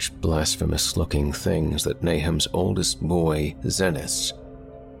were such blasphemous-looking things that Nahum's oldest boy, Zenas,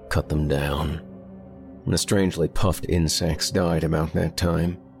 cut them down. The strangely puffed insects died about that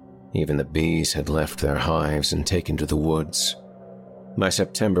time. Even the bees had left their hives and taken to the woods. By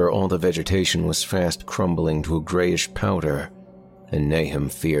September, all the vegetation was fast crumbling to a grayish powder, and Nahum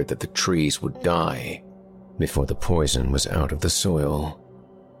feared that the trees would die before the poison was out of the soil.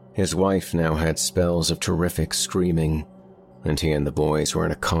 His wife now had spells of terrific screaming, and he and the boys were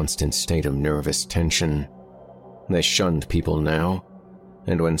in a constant state of nervous tension. They shunned people now,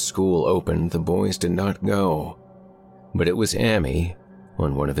 and when school opened, the boys did not go. But it was Amy,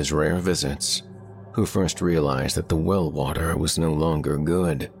 on one of his rare visits, who first realized that the well water was no longer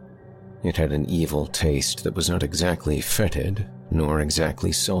good. It had an evil taste that was not exactly fetid, nor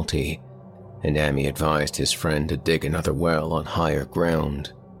exactly salty, and Amy advised his friend to dig another well on higher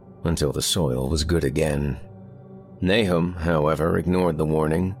ground until the soil was good again. Nahum, however, ignored the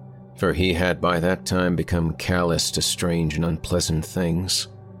warning, for he had by that time become callous to strange and unpleasant things.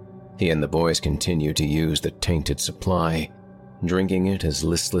 He and the boys continued to use the tainted supply, drinking it as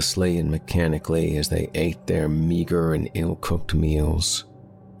listlessly and mechanically as they ate their meager and ill-cooked meals,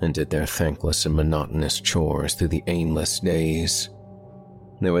 and did their thankless and monotonous chores through the aimless days.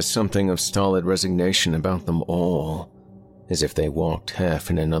 There was something of stolid resignation about them all, as if they walked half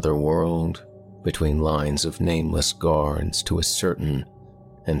in another world, between lines of nameless guards to a certain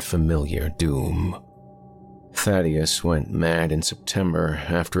and familiar doom. Thaddeus went mad in September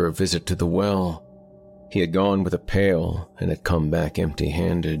after a visit to the well. He had gone with a pail and had come back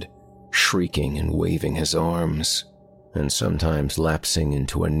empty-handed, shrieking and waving his arms, and sometimes lapsing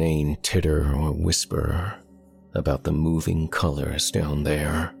into a inane titter or whisper about the moving colors down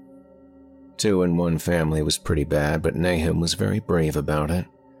there. 2 in 1 family was pretty bad, but Nahum was very brave about it.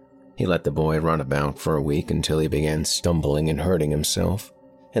 He let the boy run about for a week until he began stumbling and hurting himself,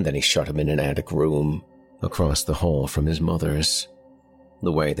 and then he shut him in an attic room across the hall from his mother's.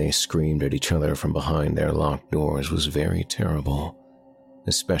 The way they screamed at each other from behind their locked doors was very terrible,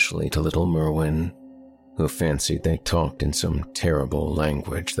 especially to little Merwin, who fancied they talked in some terrible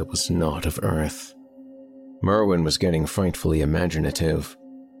language that was not of Earth. Merwin was getting frightfully imaginative,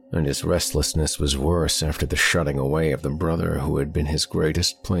 and his restlessness was worse after the shutting away of the brother who had been his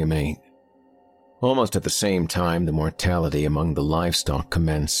greatest playmate. Almost at the same time, the mortality among the livestock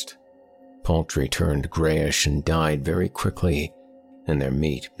commenced. Poultry turned grayish and died very quickly, and their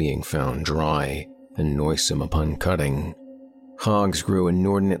meat being found dry and noisome upon cutting. Hogs grew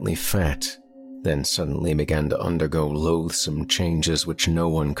inordinately fat, then suddenly began to undergo loathsome changes which no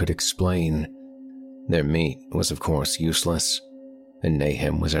one could explain. Their meat was of course useless, and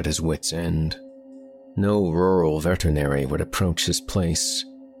Nahum was at his wits' end. No rural veterinary would approach his place,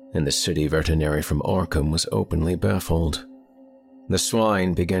 and the city veterinary from Arkham was openly baffled. The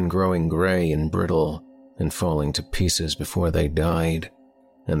swine began growing gray and brittle and falling to pieces before they died,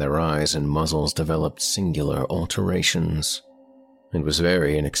 and their eyes and muzzles developed singular alterations. It was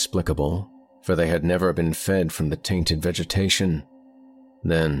very inexplicable, for they had never been fed from the tainted vegetation.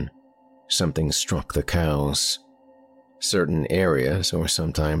 Then, something struck the cows. Certain areas, or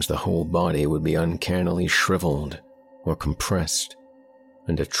sometimes the whole body, would be uncannily shriveled or compressed,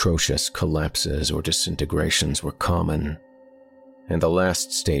 and atrocious collapses or disintegrations were common. And the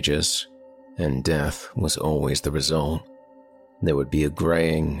last stages, and death was always the result. There would be a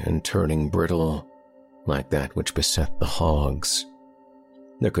graying and turning brittle, like that which beset the hogs.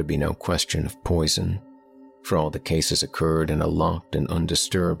 There could be no question of poison, for all the cases occurred in a locked and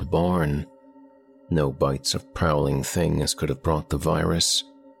undisturbed barn. No bites of prowling things could have brought the virus,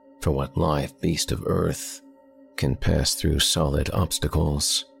 for what live beast of earth can pass through solid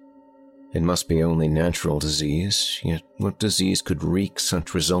obstacles? It must be only natural disease, yet what disease could wreak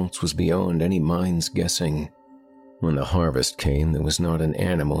such results was beyond any mind's guessing. When the harvest came, there was not an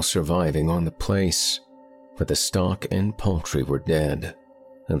animal surviving on the place, but the stock and poultry were dead,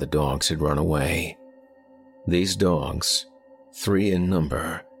 and the dogs had run away. These dogs, 3 in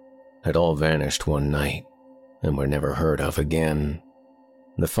number, had all vanished one night, and were never heard of again.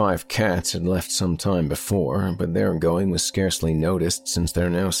 The 5 cats had left some time before, but their going was scarcely noticed since there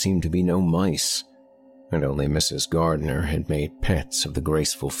now seemed to be no mice, and only Mrs. Gardner had made pets of the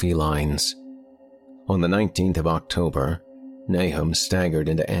graceful felines. On the 19th of October, Nahum staggered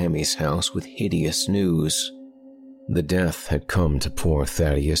into Amy's house with hideous news. The death had come to poor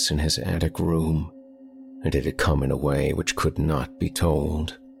Thaddeus in his attic room, and it had come in a way which could not be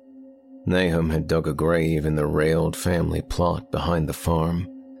told. Nahum had dug a grave in the railed family plot behind the farm,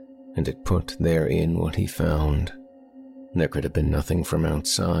 and had put therein what he found. There could have been nothing from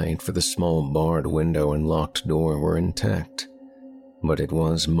outside, for the small barred window and locked door were intact, but it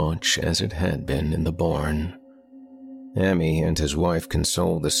was much as it had been in the barn. Amy and his wife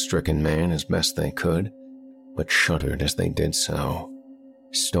consoled the stricken man as best they could, but shuddered as they did so.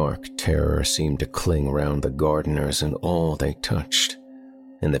 Stark terror seemed to cling round the Gardners and all they touched,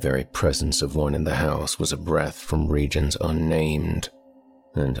 and the very presence of one in the house was a breath from regions unnamed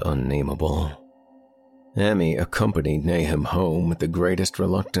and unnameable. Amy accompanied Nahum home with the greatest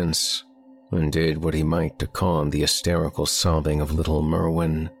reluctance, and did what he might to calm the hysterical sobbing of little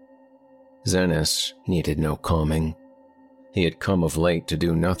Merwin. Zenas needed no calming. He had come of late to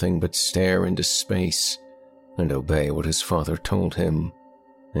do nothing but stare into space and obey what his father told him,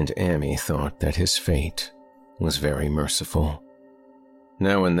 and Amy thought that his fate was very merciful.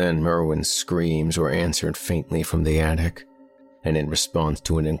 Now and then Merwin's screams were answered faintly from the attic, and in response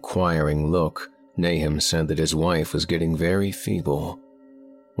to an inquiring look, Nahum said that his wife was getting very feeble.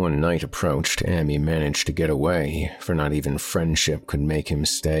 When night approached, Amy managed to get away, for not even friendship could make him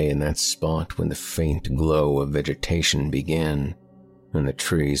stay in that spot when the faint glow of vegetation began, and the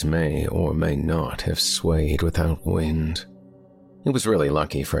trees may or may not have swayed without wind. It was really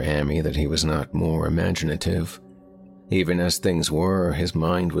lucky for Amy that he was not more imaginative. Even as things were, his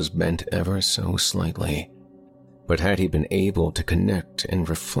mind was bent ever so slightly. But had he been able to connect and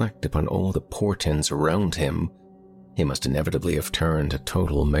reflect upon all the portents around him, he must inevitably have turned a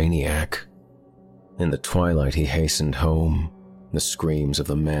total maniac. In the twilight he hastened home, the screams of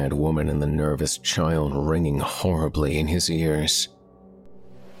the mad woman and the nervous child ringing horribly in his ears.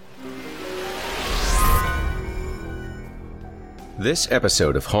 This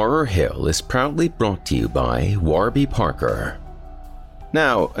episode of Horror Hill is proudly brought to you by Warby Parker.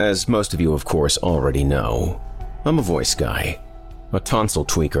 Now, as most of you of course already know, I'm a voice guy, a tonsil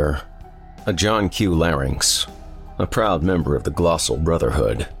tweaker, a John Q. Larynx, a proud member of the Glossal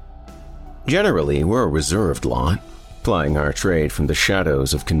Brotherhood. Generally, we're a reserved lot, plying our trade from the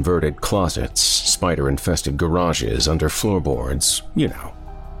shadows of converted closets, spider-infested garages under floorboards,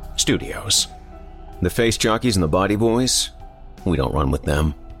 studios. The face jockeys and the body boys, we don't run with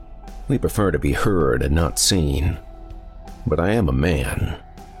them. We prefer to be heard and not seen. But I am a man.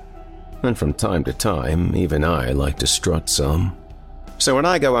 And from time to time, even I like to strut some. So when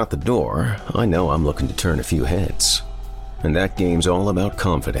I go out the door, I know I'm looking to turn a few heads. And that game's all about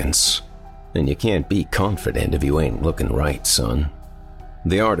confidence. And you can't be confident if you ain't looking right, son.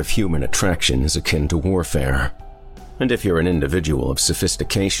 The art of human attraction is akin to warfare. And if you're an individual of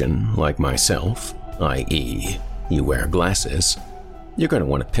sophistication, like myself, i.e., you wear glasses, you're going to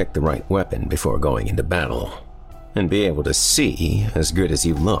want to pick the right weapon before going into battle, and be able to see as good as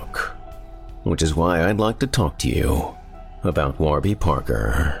you look. Which is why I'd like to talk to you about Warby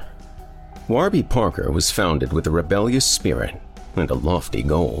Parker. Warby Parker was founded with a rebellious spirit and a lofty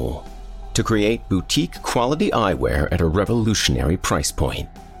goal: to create boutique quality eyewear at a revolutionary price point,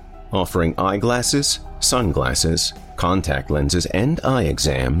 offering eyeglasses, sunglasses, contact lenses, and eye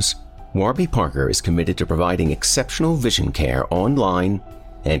exams. Warby Parker is committed to providing exceptional vision care online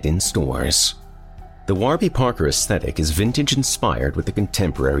and in stores. The Warby Parker aesthetic is vintage-inspired with a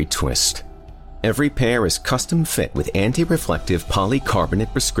contemporary twist. Every pair is custom fit with anti-reflective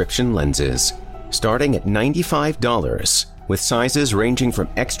polycarbonate prescription lenses, starting at $95, with sizes ranging from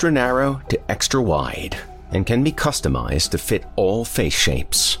extra narrow to extra wide, and can be customized to fit all face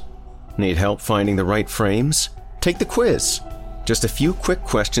shapes. Need help finding the right frames? Take the quiz. Just a few quick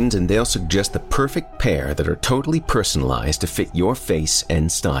questions and they'll suggest the perfect pair that are totally personalized to fit your face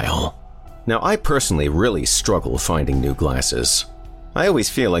and style. Now, I personally really struggle finding new glasses. I always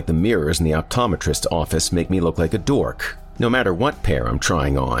feel like the mirrors in the optometrist's office make me look like a dork, no matter what pair I'm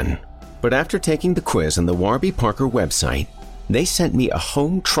trying on. But after taking the quiz on the Warby Parker website, they sent me a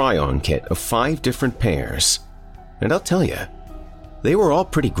home try-on kit of 5 different pairs. And I'll tell you, they were all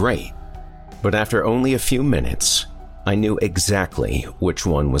pretty great. But after only a few minutes, I knew exactly which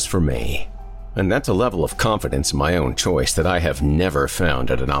one was for me. And that's a level of confidence in my own choice that I have never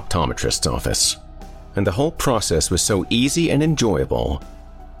found at an optometrist's office. And the whole process was so easy and enjoyable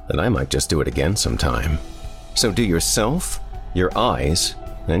that I might just do it again sometime. So do yourself, your eyes,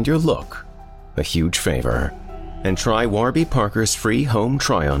 and your look a huge favor, and try Warby Parker's free home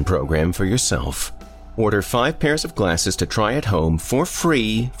try-on program for yourself. Order 5 pairs of glasses to try at home for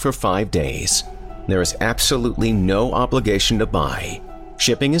free for 5 days. There is absolutely no obligation to buy.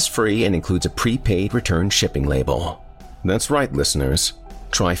 Shipping is free and includes a prepaid return shipping label. That's right, listeners.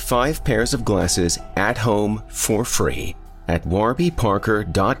 Try 5 pairs of glasses at home for free at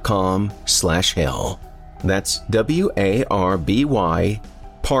warbyparker.com/hill. That's WARBY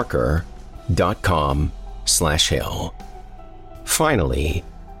Parker.com/hill. Finally,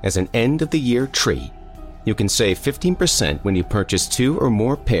 as an end-of-the-year treat, you can save 15% when you purchase 2 or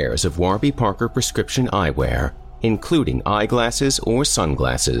more pairs of Warby Parker prescription eyewear, including eyeglasses or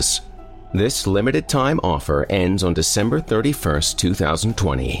sunglasses. This limited-time offer ends on December 31st,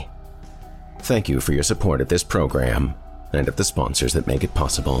 2020. Thank you for your support of this program and of the sponsors that make it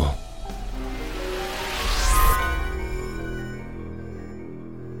possible.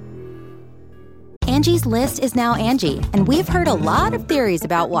 Angie's List is now Angie, and we've heard a lot of theories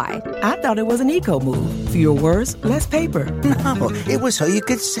about why. I thought it was an eco move. Fewer words, less paper. No, it was so you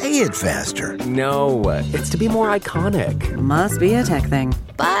could say it faster. No, it's to be more iconic. Must be a tech thing.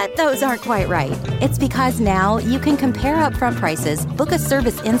 But those aren't quite right. It's because now you can compare upfront prices, book a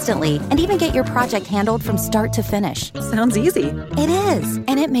service instantly, and even get your project handled from start to finish. Sounds easy. It is,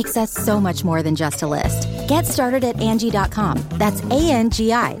 and it makes us so much more than just a list. Get started at Angie.com. That's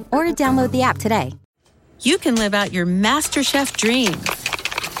ANGI, or download the app today. You can live out your MasterChef dreams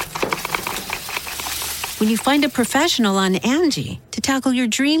when you find a professional on Angie to tackle your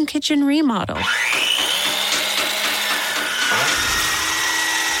dream kitchen remodel.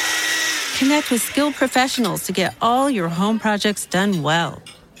 Connect with skilled professionals to get all your home projects done well.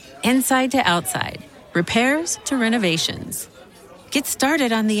 Inside to outside, repairs to renovations. Get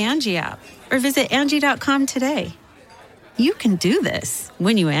started on the Angie app or visit Angie.com today. You can do this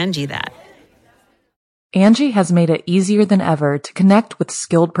when you Angie that. Angie has made it easier than ever to connect with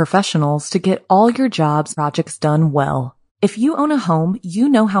skilled professionals to get all your jobs projects done well. If you own a home, you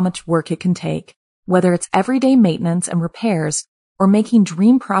know how much work it can take, whether it's everyday maintenance and repairs or making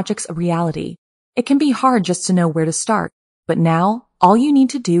dream projects a reality. It can be hard just to know where to start, But now, all you need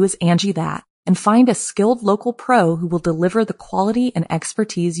to do is Angie that and find a skilled local pro who will deliver the quality and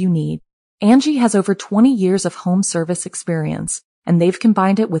expertise you need. Angie has over 20 years of home service experience, and they've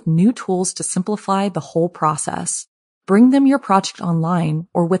combined it with new tools to simplify the whole process. Bring them your project online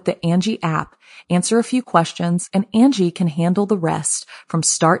or with the Angie app, answer a few questions, and Angie can handle the rest from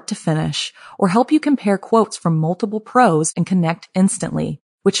start to finish, or help you compare quotes from multiple pros and connect instantly,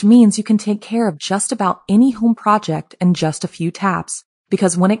 which means you can take care of just about any home project in just a few taps.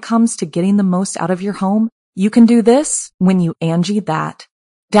 Because when it comes to getting the most out of your home, you can do this when you Angie that.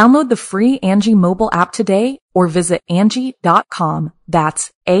 Download the free Angie mobile app today or visit Angie.com.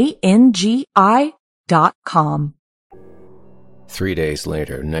 That's ANGI.com. 3 days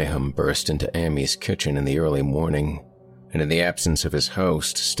later, Nahum burst into Amy's kitchen in the early morning, and in the absence of his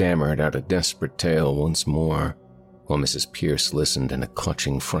host, stammered out a desperate tale once more, while Mrs. Pierce listened in a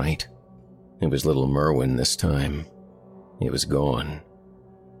clutching fright. It was little Merwin this time. He was gone.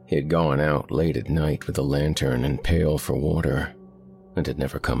 He had gone out late at night with a lantern and pail for water, and had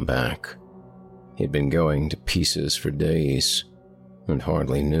never come back. He had been going to pieces for days, and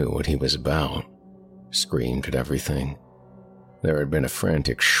hardly knew what he was about. Screamed at everything. There had been a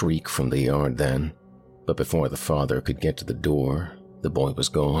frantic shriek from the yard then, but before the father could get to the door, the boy was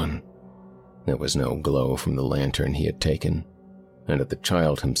gone. There was no glow from the lantern he had taken, and of the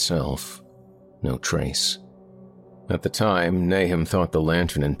child himself, no trace. At the time, Nahum thought the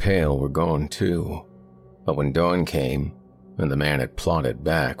lantern and pail were gone too, but when dawn came, and the man had plodded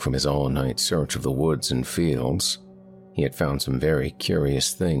back from his all-night search of the woods and fields, he had found some very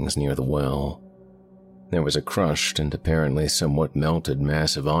curious things near the well. There was a crushed and apparently somewhat melted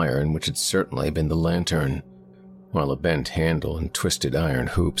mass of iron which had certainly been the lantern, while a bent handle and twisted iron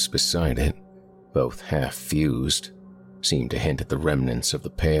hoops beside it, both half fused, seemed to hint at the remnants of the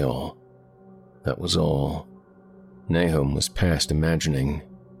pail. That was all. Nahum was past imagining.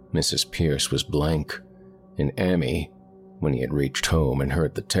 Mrs. Pierce was blank, and Amy, when he had reached home and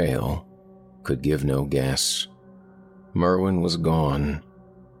heard the tale, could give no guess. Merwin was gone,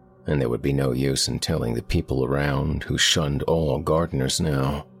 and there would be no use in telling the people around who shunned all gardeners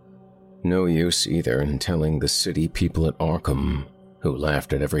now. No use either in telling the city people at Arkham, who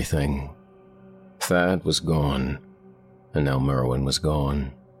laughed at everything. Thad was gone, and now Merwin was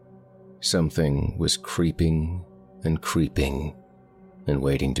gone. Something was creeping and creeping, and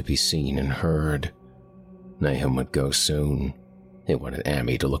waiting to be seen and heard. Nahum would go soon. He wanted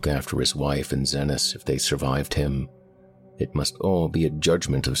Amy to look after his wife and Zenas if they survived him. It must all be a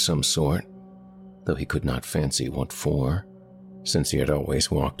judgment of some sort, though he could not fancy what for, since he had always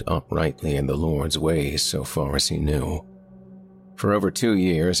walked uprightly in the Lord's ways so far as he knew. For over 2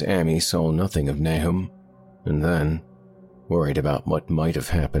 years, Amy saw nothing of Nahum, and then, worried about what might have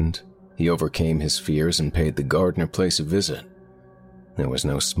happened, he overcame his fears and paid the gardener place a visit. There was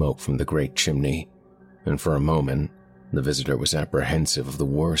no smoke from the great chimney, and for a moment, the visitor was apprehensive of the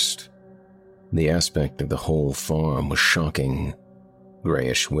worst. The aspect of the whole farm was shocking.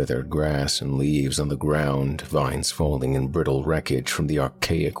 Grayish withered grass and leaves on the ground, vines falling in brittle wreckage from the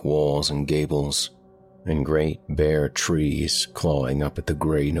archaic walls and gables, and great bare trees clawing up at the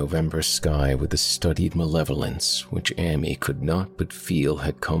gray November sky with a studied malevolence which Amy could not but feel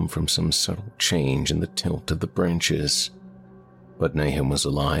had come from some subtle change in the tilt of the branches. But Nahum was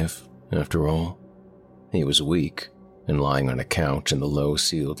alive, after all. He was weak and lying on a couch in the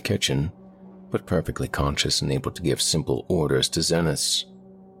low-ceiled kitchen, but perfectly conscious and able to give simple orders to Zenas.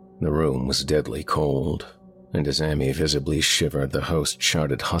 The room was deadly cold, and as Amy visibly shivered, the host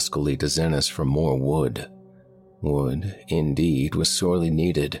shouted huskily to Zenas for more wood. Wood, indeed, was sorely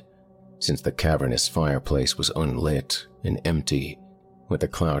needed, since the cavernous fireplace was unlit and empty, with a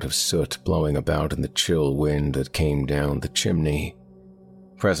cloud of soot blowing about in the chill wind that came down the chimney.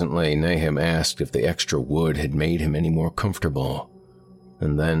 Presently, Nahum asked if the extra wood had made him any more comfortable.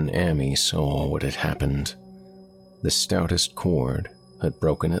 And then Amy saw what had happened. The stoutest cord had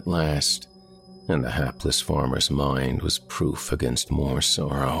broken at last, and the hapless farmer's mind was proof against more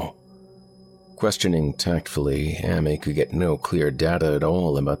sorrow. Questioning tactfully, Amy could get no clear data at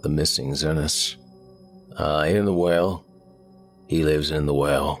all about the missing Zenas. In the well. He lives in the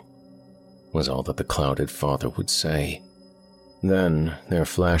well, was all that the clouded father would say. Then there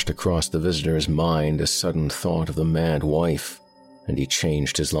flashed across the visitor's mind a sudden thought of the mad wife, and he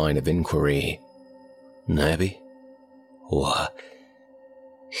changed his line of inquiry. Nabby? Why,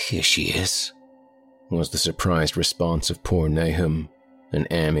 here she is, was the surprised response of poor Nahum, and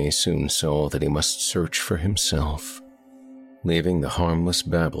Amy soon saw that he must search for himself. Leaving the harmless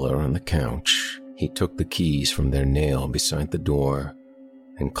babbler on the couch, he took the keys from their nail beside the door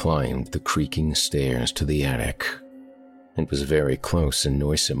and climbed the creaking stairs to the attic. It was very close and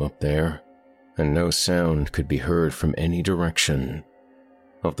noisome up there, and no sound could be heard from any direction.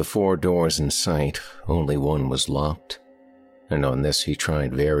 Of the 4 doors in sight, only one was locked, and on this he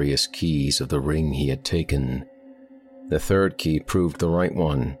tried various keys of the ring he had taken. The 3rd key proved the right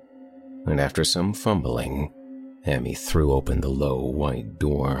one, and after some fumbling, Amy threw open the low white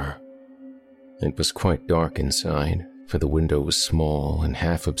door. It was quite dark inside, for the window was small and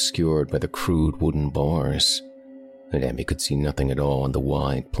half obscured by the crude wooden bars, and Amy could see nothing at all on the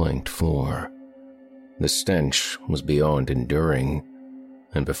wide planked floor. The stench was beyond enduring,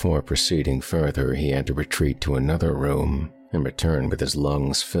 and before proceeding further he had to retreat to another room and return with his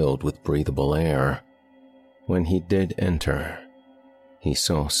lungs filled with breathable air. When he did enter, he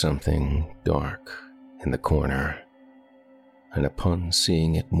saw something dark in the corner, and upon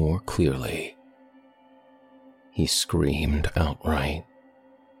seeing it more clearly, he screamed outright.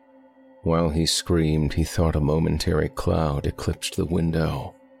 While he screamed, he thought a momentary cloud eclipsed the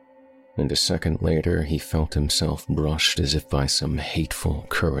window, and a second later he felt himself brushed as if by some hateful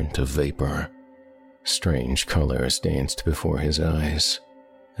current of vapor. Strange colors danced before his eyes,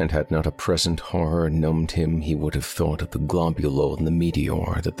 and had not a present horror numbed him, he would have thought of the globule in the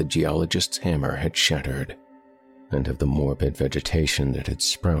meteor that the geologist's hammer had shattered, and of the morbid vegetation that had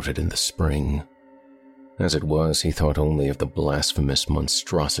sprouted in the spring. As it was, he thought only of the blasphemous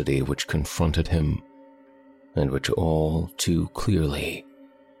monstrosity which confronted him, and which all too clearly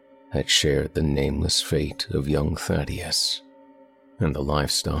had shared the nameless fate of young Thaddeus and the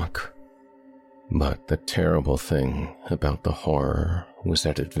livestock. But the terrible thing about the horror was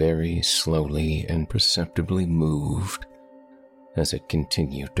that it very slowly and perceptibly moved as it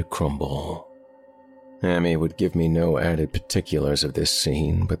continued to crumble. Amy would give me no added particulars of this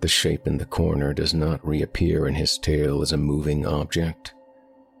scene, but the shape in the corner does not reappear in his tale as a moving object.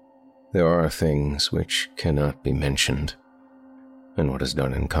 There are things which cannot be mentioned, and what is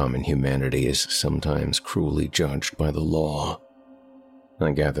done in common humanity is sometimes cruelly judged by the law.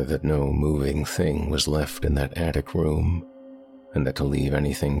 I gather that no moving thing was left in that attic room, and that to leave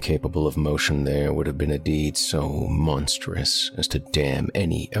anything capable of motion there would have been a deed so monstrous as to damn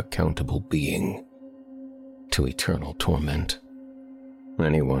any accountable being to eternal torment.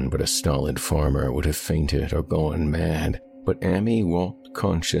 Anyone but a stolid farmer would have fainted or gone mad, but Amy walked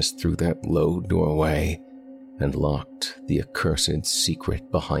conscious through that low doorway and locked the accursed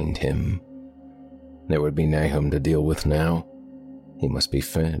secret behind him. There would be Nahum to deal with now. He must be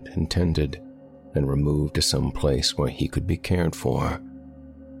fed and tended, and removed to some place where he could be cared for.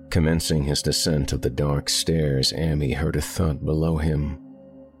 Commencing his descent of the dark stairs, Amy heard a thud below him.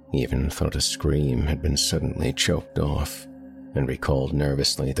 He even thought a scream had been suddenly choked off, and recalled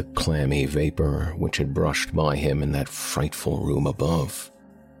nervously the clammy vapor which had brushed by him in that frightful room above.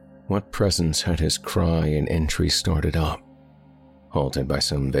 What presence had his cry and entry started up? Halted by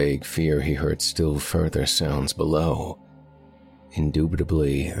some vague fear, he heard still further sounds below.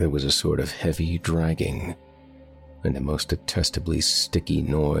 Indubitably, there was a sort of heavy dragging, and a most detestably sticky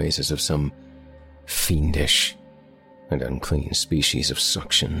noise as of some fiendish and unclean species of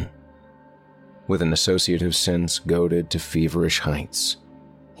suction. With an associative sense goaded to feverish heights,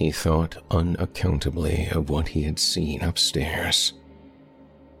 he thought unaccountably of what he had seen upstairs.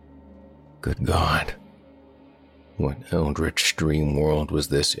 Good God! What eldritch dream world was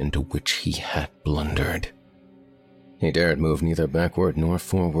this into which he had blundered? He dared move neither backward nor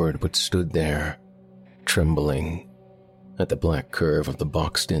forward, but stood there, trembling, at the black curve of the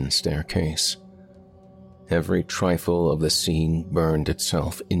boxed-in staircase. Every trifle of the scene burned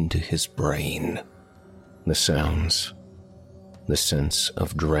itself into his brain. The sounds, the sense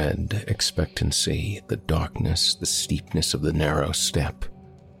of dread, expectancy, the darkness, the steepness of the narrow step.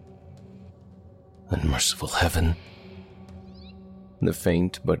 Unmerciful heaven! The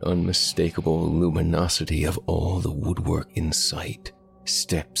faint but unmistakable luminosity of all the woodwork in sight,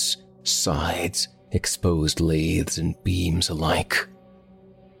 steps, sides, exposed lathes and beams alike.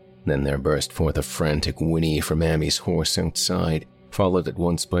 Then there burst forth a frantic whinny from Amy's horse outside, followed at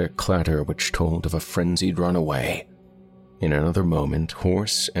once by a clatter which told of a frenzied runaway. In another moment,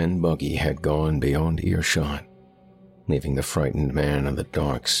 horse and buggy had gone beyond earshot, leaving the frightened man on the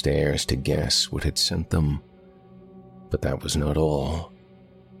dark stairs to guess what had sent them. But that was not all.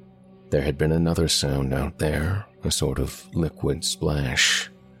 There had been another sound out there, a sort of liquid splash.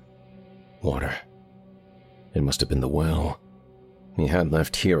 Water. It must have been the well. He had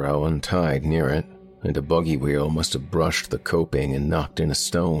left Hero untied near it, and a buggy wheel must have brushed the coping and knocked in a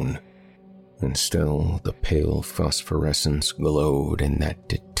stone. And still the pale phosphorescence glowed in that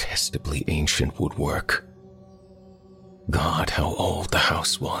detestably ancient woodwork. God, how old the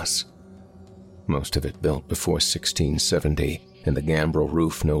house was. most of it built before 1670, and the gambrel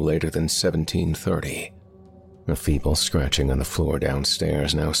roof no later than 1730. A feeble scratching on the floor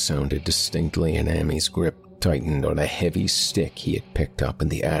downstairs now sounded distinctly, and Amy's grip tightened on a heavy stick he had picked up in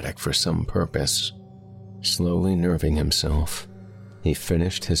the attic for some purpose. Slowly nerving himself, he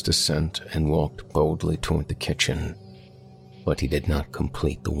finished his descent and walked boldly toward the kitchen. But he did not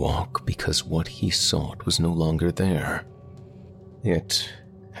complete the walk because what he sought was no longer there. It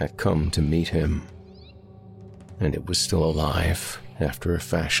had come to meet him, and it was still alive after a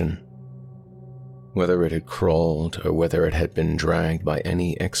fashion. Whether it had crawled or whether it had been dragged by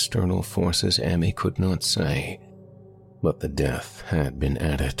any external forces, Amy could not say, but the death had been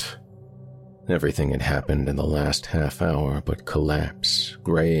at it. Everything had happened in the last half hour, but collapse,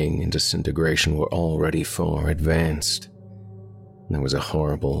 graying, and disintegration were already far advanced. There was a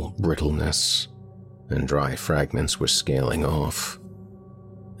horrible brittleness, and dry fragments were scaling off.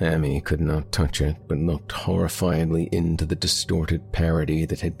 Amy could not touch it, but looked horrifiedly into the distorted parody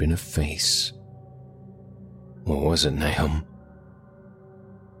that had been a face. What was it, Nahum?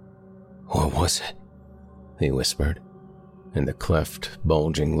 What was it? He whispered, and the cleft,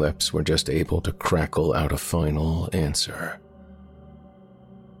 bulging lips were just able to crackle out a final answer.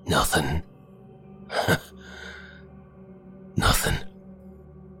 Nothing. Nothing.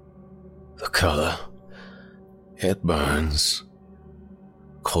 The color, it burns.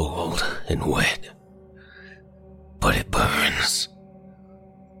 Cold and wet. But it burns.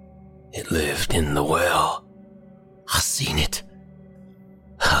 It lived in the well. I seen it.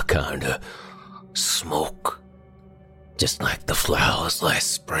 I kinda smoke. Just like the flowers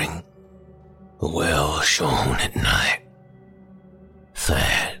last spring. The well shone at night.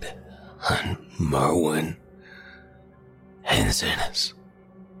 Thad and Merwin and Zenith.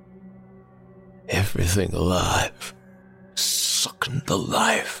 Everything alive, sucking the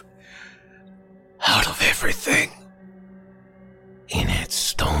life out of everything. In that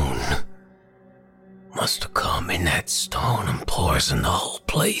stone. Must have come in that stone and poisoned the whole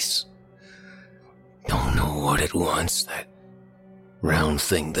place. Don't know what it was, that round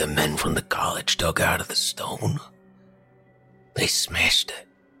thing the men from the college dug out of the stone. They smashed it.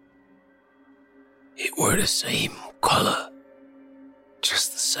 It were the same color.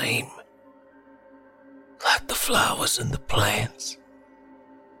 Just the same. Like the flowers and the plants.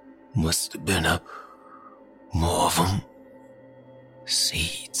 Must have been more of them.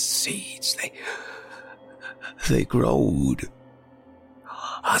 Seeds, they growed.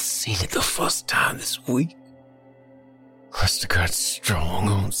 I seen it the first time this week. Must have got strong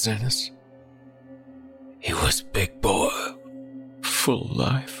on Zenith. He was big boy, full of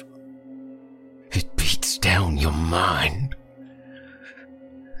life. It beats down your mind,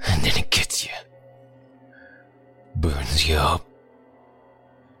 and then it gets you. Burns you up.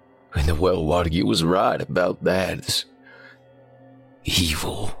 And the well water, you was right about that. This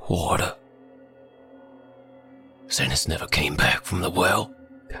evil water. Zenith never came back from the well.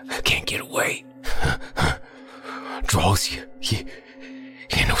 Can't get away. Draws you.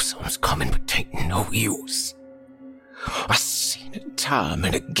 You know something's coming, but tain't no use. I seen it time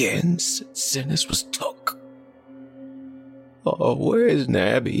and again since Zenith was took. Oh, where's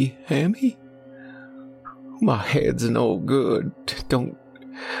Nabby, Hammy? My head's no good.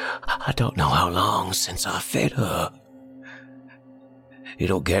 I don't know how long since I fed her.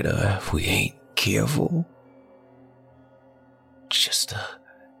 It'll get her if we ain't careful. Just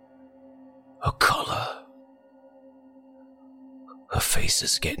a color. Her face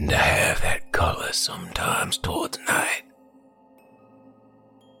is getting to have that color sometimes towards night.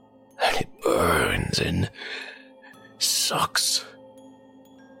 And it burns and sucks.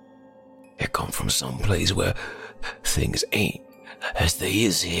 It come from some place where things ain't as they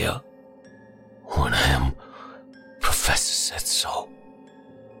is here. One of them professors said so.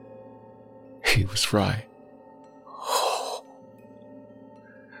 He was right. Oh.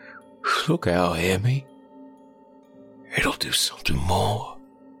 Look out, Amy. It'll do something more.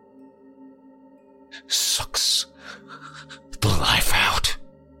 Sucks the life out.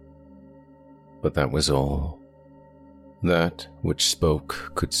 But that was all. That which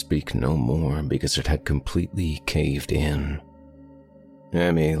spoke could speak no more because it had completely caved in.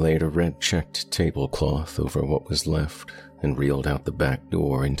 Amy laid a red-checked tablecloth over what was left and reeled out the back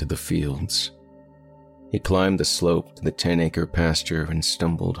door into the fields. He climbed the slope to the 10-acre pasture and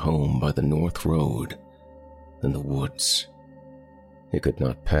stumbled home by the north road and the woods. He could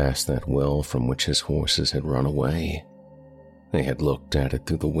not pass that well from which his horses had run away. They had looked at it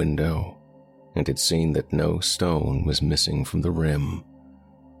through the window and had seen that no stone was missing from the rim.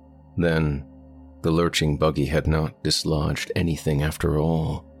 Then, the lurching buggy had not dislodged anything after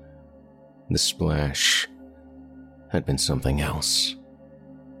all. the splash, had been something else.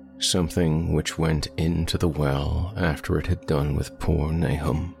 Something which went into the well after it had done with poor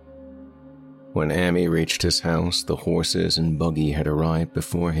Nahum. When Amy reached his house, the horses and buggy had arrived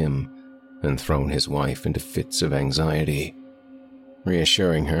before him and thrown his wife into fits of anxiety.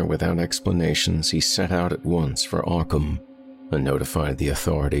 Reassuring her without explanations, he set out at once for Arkham and notified the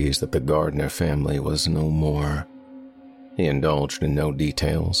authorities that the Gardner family was no more. He indulged in no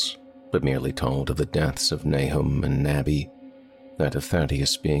details, but merely told of the deaths of Nahum and Nabby, that of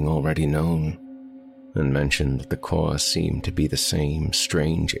Thaddeus being already known, and mentioned that the cause seemed to be the same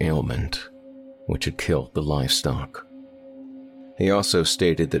strange ailment which had killed the livestock. He also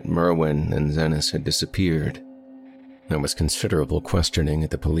stated that Merwin and Zenas had disappeared. There was considerable questioning at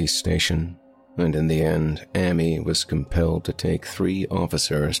the police station, and in the end, Amy was compelled to take 3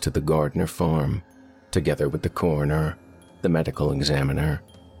 officers to the Gardner farm, together with the coroner, the medical examiner,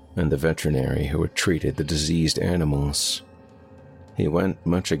 and the veterinary who had treated the diseased animals. He went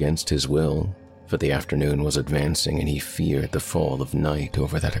much against his will, for the afternoon was advancing and he feared the fall of night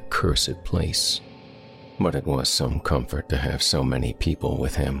over that accursed place. But it was some comfort to have so many people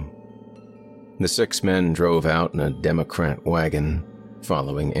with him. The 6 men drove out in a Democrat wagon,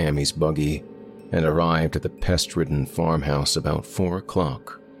 following Amy's buggy, and arrived at the pest-ridden farmhouse about 4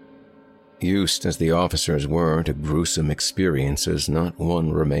 o'clock. Used as the officers were to gruesome experiences, not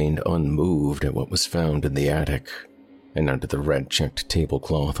one remained unmoved at what was found in the attic and under the red-checked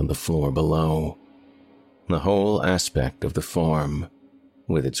tablecloth on the floor below. The whole aspect of the farm,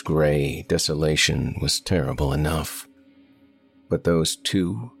 with its gray desolation, was terrible enough. But those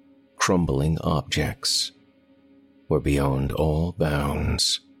 2 crumbling objects were beyond all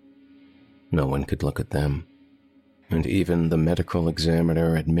bounds. No one could look at them, and even the medical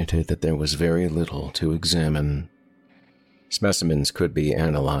examiner admitted that there was very little to examine. Specimens could be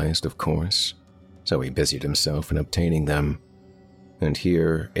analyzed, of course, so he busied himself in obtaining them, and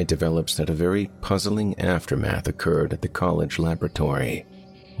here it develops that a very puzzling aftermath occurred at the college laboratory,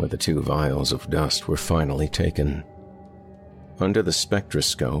 where the 2 vials of dust were finally taken. Under the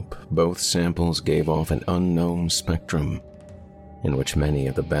spectroscope, both samples gave off an unknown spectrum, in which many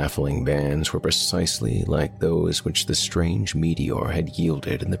of the baffling bands were precisely like those which the strange meteor had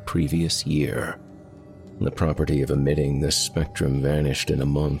yielded in the previous year. The property of emitting this spectrum vanished in a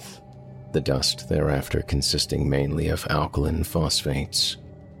month, the dust thereafter consisting mainly of alkaline phosphates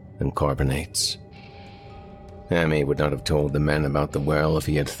and carbonates. Amy would not have told the men about the well if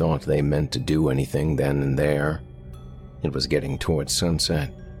he had thought they meant to do anything then and there. It was getting towards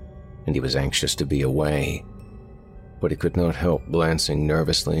sunset, and he was anxious to be away, but he could not help glancing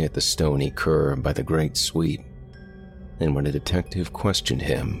nervously at the stony curb by the great sweep, and when a detective questioned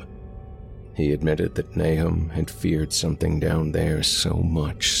him, he admitted that Nahum had feared something down there so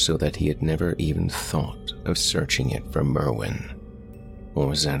much so that he had never even thought of searching it for Merwin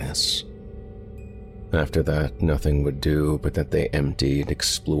or Zenas. After that, nothing would do but that they emptied and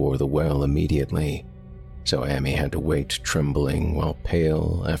explore the well immediately, so Amy had to wait trembling while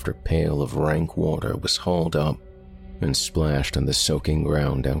pail after pail of rank water was hauled up and splashed on the soaking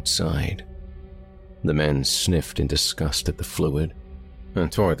ground outside. The men sniffed in disgust at the fluid,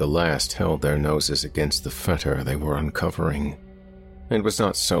 and toward the last held their noses against the fetor they were uncovering. It was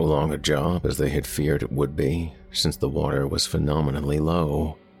not so long a job as they had feared it would be, since the water was phenomenally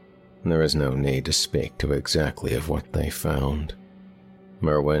low. There is no need to speak to exactly of what they found.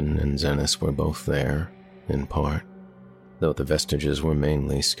 Merwin and Zenas were both there, in part, though the vestiges were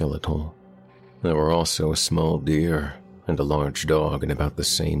mainly skeletal. There were also a small deer and a large dog in about the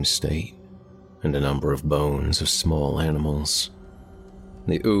same state, and a number of bones of small animals.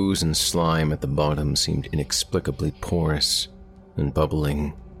 The ooze and slime at the bottom seemed inexplicably porous and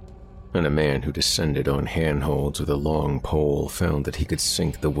bubbling, and a man who descended on handholds with a long pole found that he could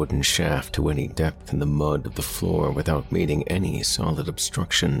sink the wooden shaft to any depth in the mud of the floor without meeting any solid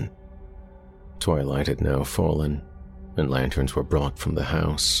obstruction. Twilight had now fallen, and lanterns were brought from the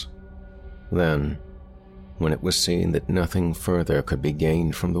house. Then, when it was seen that nothing further could be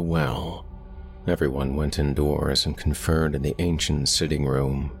gained from the well, everyone went indoors and conferred in the ancient sitting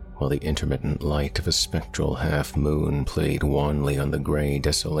room while the intermittent light of a spectral half-moon played wanly on the gray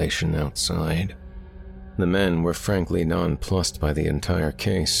desolation outside. The men were frankly nonplussed by the entire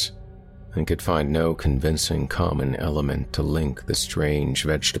case and could find no convincing common element to link the strange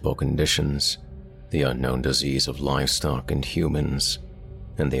vegetable conditions, the unknown disease of livestock and humans,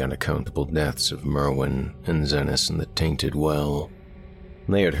 and the unaccountable deaths of Merwin and Zenas in the tainted well.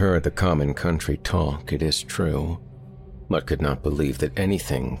 They had heard the common country talk, it is true, but could not believe that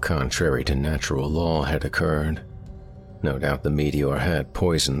anything contrary to natural law had occurred. No doubt the meteor had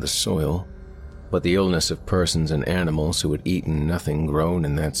poisoned the soil, But the illness of persons and animals who had eaten nothing grown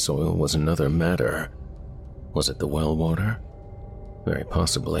in that soil was another matter. Was it the well water? Very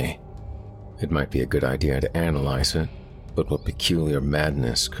possibly. It might be a good idea to analyze it, but what peculiar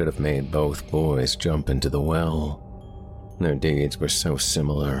madness could have made both boys jump into the well? Their deeds were so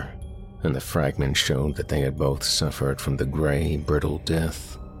similar, and the fragments showed that they had both suffered from the gray, brittle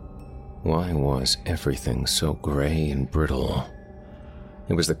death. Why was everything so gray and brittle?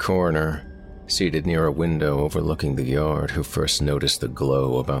 It was the coroner, seated near a window overlooking the yard, who first noticed the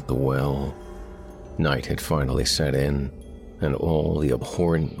glow about the well. Night had finally set in, and all the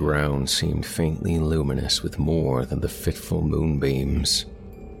abhorrent ground seemed faintly luminous with more than the fitful moonbeams.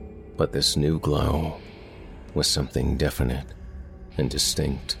 But this new glow was something definite and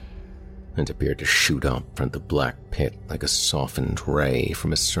distinct, and appeared to shoot up from the black pit like a softened ray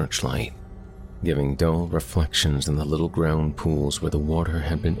from a searchlight, giving dull reflections in the little ground pools where the water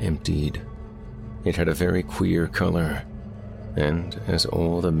had been emptied. It had a very queer color, and as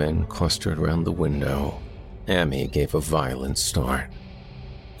all the men clustered round the window, Amy gave a violent start.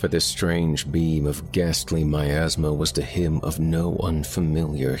 For this strange beam of ghastly miasma was to him of no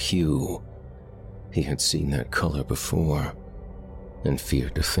unfamiliar hue. He had seen that color before, and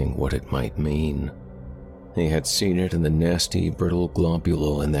feared to think what it might mean. He had seen it in the nasty, brittle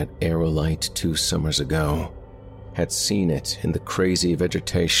globule in that aerolite 2 summers ago, had seen it in the crazy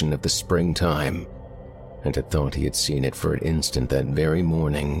vegetation of the springtime, and had thought he had seen it for an instant that very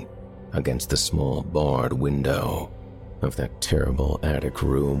morning against the small barred window of that terrible attic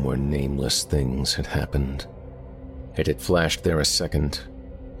room where nameless things had happened. It had flashed there a second,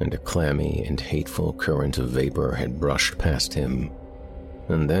 and a clammy and hateful current of vapor had brushed past him.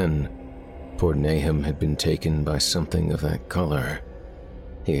 And then, poor Nahum had been taken by something of that color.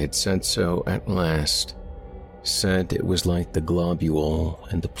 He had said so at last, said it was like the globule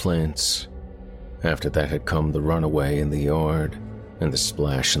and the plants. After that had come the runaway in the yard, and the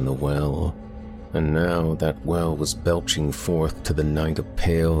splash in the well, and now that well was belching forth to the night a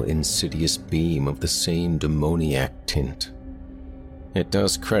pale, insidious beam of the same demoniac tint. It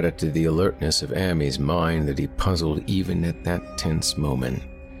does credit to the alertness of Amy's mind that he puzzled even at that tense moment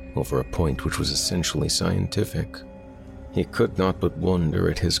over a point which was essentially scientific. He could not but wonder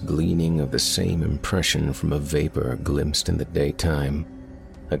at his gleaning of the same impression from a vapor glimpsed in the daytime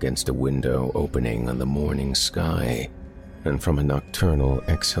against a window opening on the morning sky, and from a nocturnal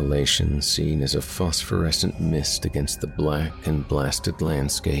exhalation seen as a phosphorescent mist against the black and blasted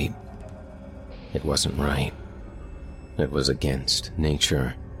landscape. It wasn't right. It was against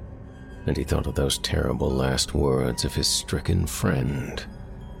nature, and he thought of those terrible last words of his stricken friend.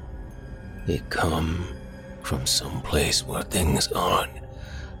 It come from some place where things aren't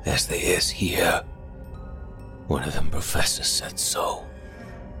as they is here. One of them professors said so.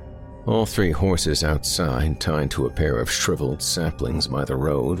 All 3 horses outside, tied to a pair of shriveled saplings by the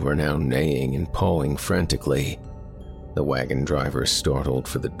road, were now neighing and pawing frantically. The wagon driver startled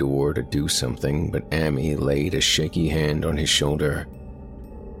for the door to do something, but Amy laid a shaky hand on his shoulder.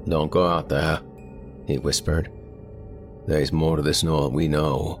 "Don't go out there," he whispered. "There's more to this nor what we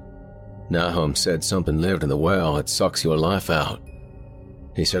know. Nahum said something lived in the well that sucks your life out.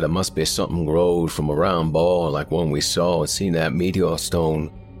 He said it must be something growed from a round ball like one we saw and seen that meteor stone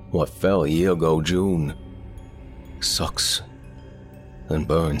what fell a year ago June. Sucks and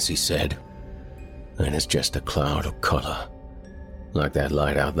burns, he said, and it's just a cloud of color, like that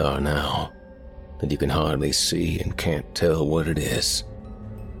light out there now, that you can hardly see and can't tell what it is.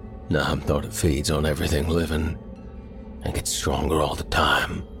 Nahum thought it feeds on everything living and gets stronger all the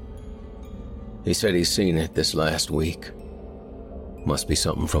time. He said he's seen it this last week. Must be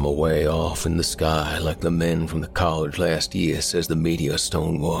something from a way off in the sky, like the men from the college last year says the meteor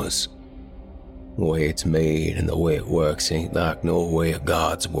stone was. The way it's made and the way it works ain't like no way of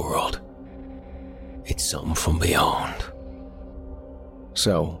God's world. It's something from beyond."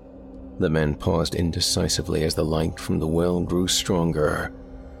 So, the men paused indecisively as the light from the well grew stronger,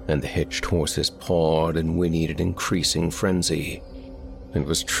 and the hitched horses pawed and whinnied in increasing frenzy. It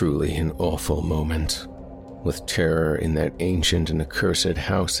was truly an awful moment, with terror in that ancient and accursed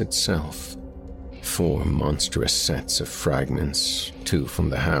house itself. 4 monstrous sets of fragments, 2 from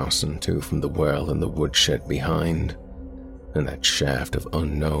the house and 2 from the well and the woodshed behind, and that shaft of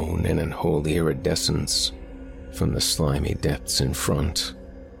unknown and unholy iridescence from the slimy depths in front.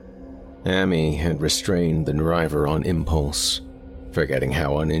 Amy had restrained the driver on impulse, forgetting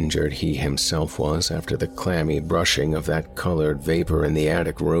how uninjured he himself was after the clammy brushing of that colored vapor in the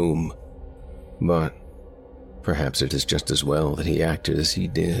attic room. But perhaps it is just as well that he acted as he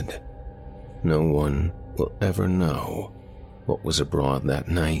did. No one will ever know what was abroad that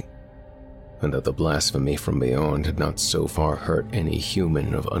night, and though the blasphemy from beyond had not so far hurt any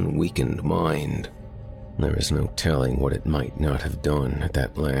human of unweakened mind, there is no telling what it might not have done at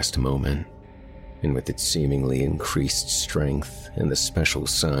that last moment. And with its seemingly increased strength and the special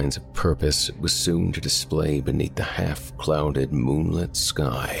signs of purpose it was soon to display beneath the half-clouded moonlit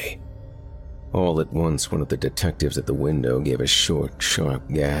sky. All at once, one of the detectives at the window gave a short, sharp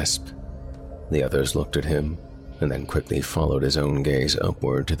gasp. The others looked at him, and then quickly followed his own gaze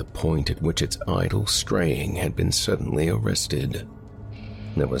upward to the point at which its idle straying had been suddenly arrested.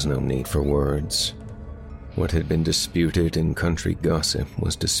 There was no need for words. What had been disputed in country gossip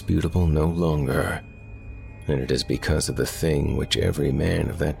was disputable no longer, and it is because of the thing which every man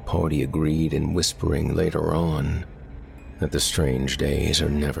of that party agreed in whispering later on, that the strange days are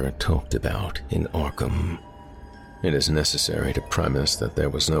never talked about in Arkham. It is necessary to premise that there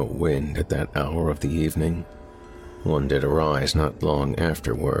was no wind at that hour of the evening. One did arise not long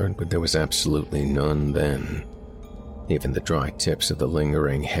afterward, but there was absolutely none then. Even the dry tips of the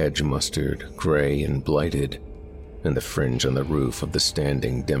lingering hedge mustard, gray and blighted, and the fringe on the roof of the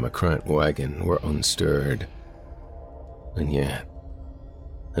standing Democrat wagon were unstirred. And yet,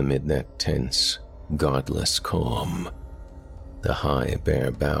 amid that tense, godless calm, the high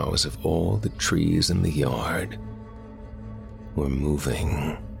bare boughs of all the trees in the yard were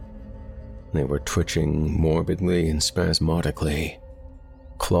moving. They were twitching morbidly and spasmodically,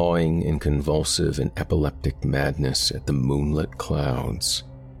 clawing in convulsive and epileptic madness at the moonlit clouds,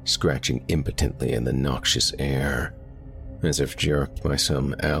 scratching impotently in the noxious air, as if jerked by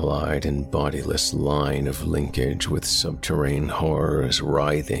some allied and bodiless line of linkage with subterranean horrors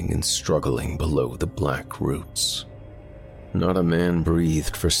writhing and struggling below the black roots. Not a man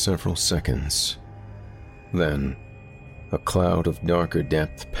breathed for several seconds. Then, a cloud of darker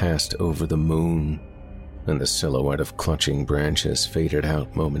depth passed over the moon, and the silhouette of clutching branches faded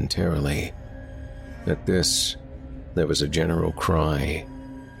out momentarily. At this, there was a general cry,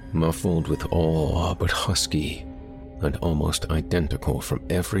 muffled with awe but husky, and almost identical from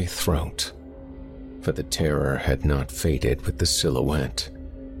every throat, for the terror had not faded with the silhouette,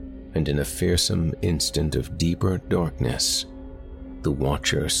 and in a fearsome instant of deeper darkness, the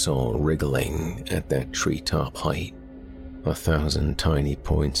watcher saw wriggling at that treetop height 1,000 tiny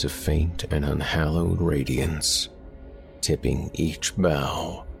points of faint and unhallowed radiance, tipping each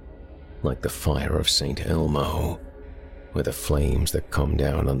bough like the fire of St. Elmo, or the flames that come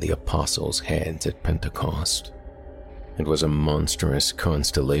down on the apostles' heads at Pentecost. It was a monstrous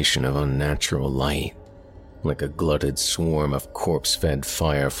constellation of unnatural light, like a glutted swarm of corpse-fed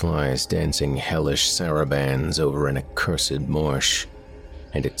fireflies dancing hellish sarabands over an accursed marsh,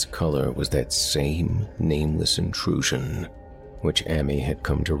 and its color was that same nameless intrusion which Amy had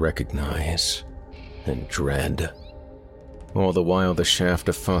come to recognize and dread. All the while, the shaft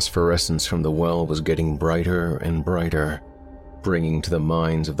of phosphorescence from the well was getting brighter and brighter, bringing to the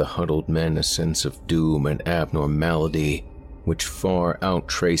minds of the huddled men a sense of doom and abnormality which far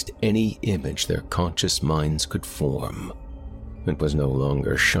outtraced any image their conscious minds could form. It was no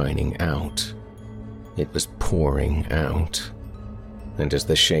longer shining out. It was pouring out. And as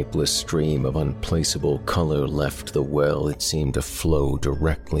the shapeless stream of unplaceable color left the well, it seemed to flow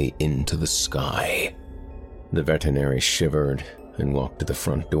directly into the sky. The veterinary shivered and walked to the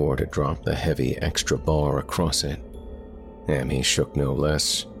front door to drop the heavy extra bar across it. Amy shook no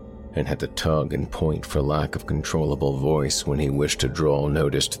less, and had to tug and point for lack of controllable voice when he wished to draw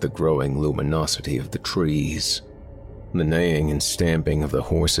notice to the growing luminosity of the trees. The neighing and stamping of the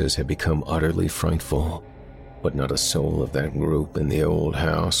horses had become utterly frightful, but not a soul of that group in the old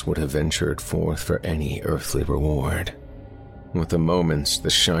house would have ventured forth for any earthly reward. With the moments, the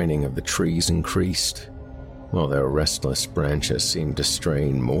shining of the trees increased, while their restless branches seemed to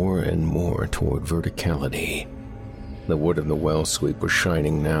strain more and more toward verticality. The wood of the well sweep was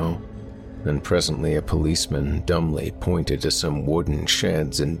shining now, and presently a policeman dumbly pointed to some wooden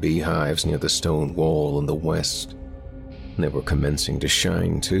sheds and beehives near the stone wall in the west. They were commencing to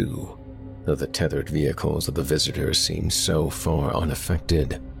shine too, though the tethered vehicles of the visitors seemed so far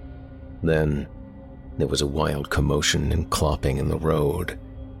unaffected. Then, there was a wild commotion and clopping in the road,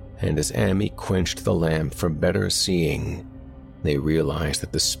 and as Amy quenched the lamp for better seeing, they realized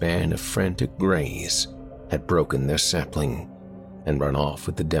that the span of frantic grays had broken their sapling and run off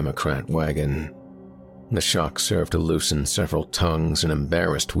with the Democrat wagon. The shock served to loosen several tongues, and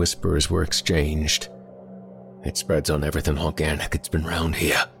embarrassed whispers were exchanged. "It spreads on everything organic that's been round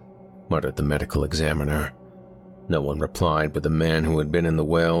here," muttered the medical examiner. No one replied, but the man who had been in the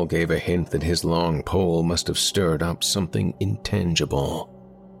well gave a hint that his long pole must have stirred up something intangible.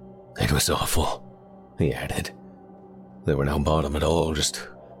 "It was awful," he added. "There were no bottom at all, just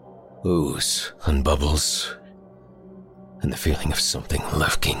ooze and bubbles, and the feeling of something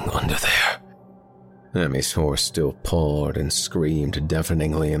lurking under there. Amy's horse still pawed and screamed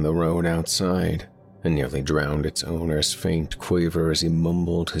deafeningly in the road outside, and nearly drowned its owner's faint quaver as he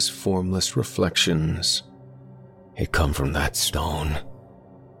mumbled his formless reflections. It come from that stone.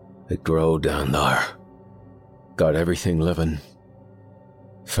 It growed down there. Got everything living.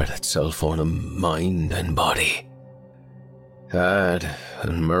 Fed itself on a mind and body. Ad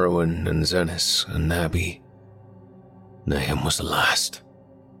and Merwin and Zenis and Nabby. Nahum was the last.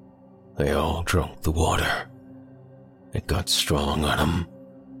 They all drunk the water. It got strong on 'em.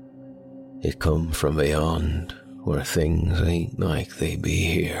 It come from beyond, where things ain't like they be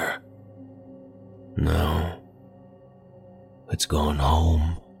here. Now, it's gone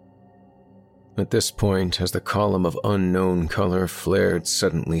home. At this point, as the column of unknown color flared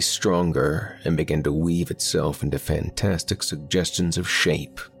suddenly stronger and began to weave itself into fantastic suggestions of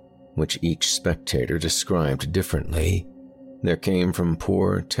shape, which each spectator described differently, there came from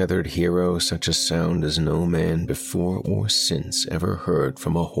poor tethered hero such a sound as no man before or since ever heard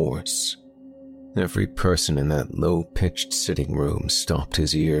from a horse. Every person in that low-pitched sitting room stopped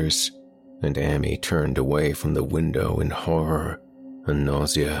his ears, and Amy turned away from the window in horror and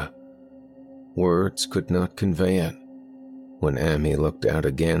nausea. Words could not convey it. When Amy looked out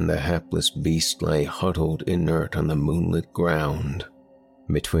again, the hapless beast lay huddled inert on the moonlit ground,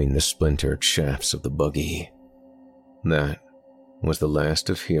 between the splintered shafts of the buggy. That was the last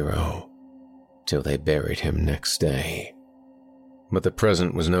of Hero, till they buried him next day. But the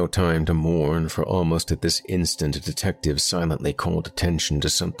present was no time to mourn, for almost at this instant a detective silently called attention to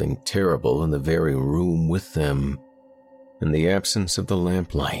something terrible in the very room with them. In the absence of the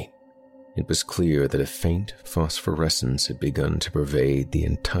lamplight, it was clear that a faint phosphorescence had begun to pervade the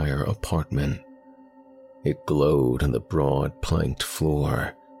entire apartment. It glowed on the broad planked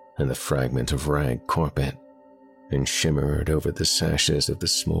floor and the fragment of rag carpet, and shimmered over the sashes of the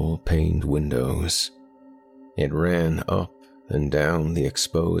small paned windows. It ran up and down the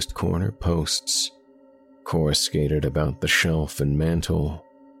exposed corner posts, coruscated about the shelf and mantel,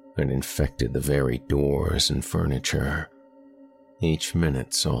 and infected the very doors and furniture. Each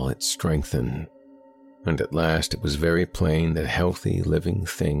minute saw it strengthen, and at last it was very plain that healthy living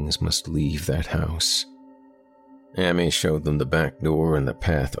things must leave that house. Amy showed them the back door and the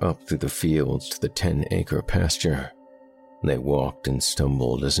path up through the fields to the 10-acre pasture. They walked and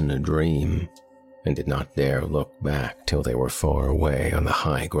stumbled as in a dream, and did not dare look back till they were far away on the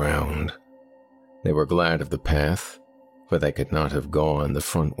high ground. They were glad of the path, for they could not have gone the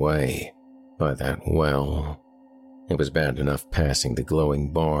front way, by that well. It was bad enough passing the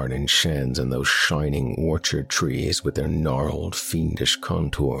glowing barn and sheds and those shining orchard trees with their gnarled, fiendish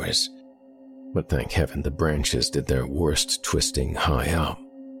contours, but thank heaven the branches did their worst twisting high up.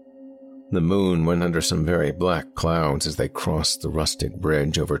 The moon went under some very black clouds as they crossed the rustic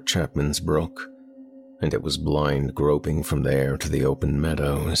bridge over Chapman's Brook, and it was blind groping from there to the open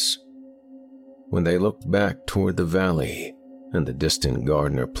meadows. When they looked back toward the valley and the distant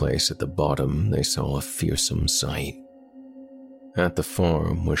Gardner place at the bottom, they saw a fearsome sight. At the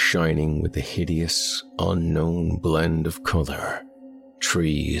farm was shining with the hideous, unknown blend of color,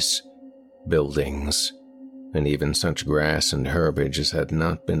 trees, buildings, and even such grass and herbage as had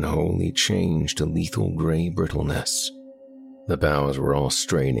not been wholly changed to lethal gray brittleness. The boughs were all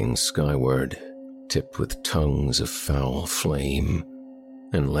straining skyward, tipped with tongues of foul flame,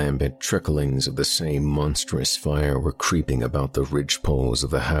 and lambent tricklings of the same monstrous fire were creeping about the ridgepoles of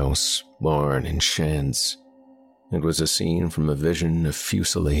the house, barn, and sheds. It was a scene from a vision of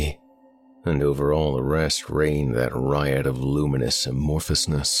Fuseli, and over all the rest reigned that riot of luminous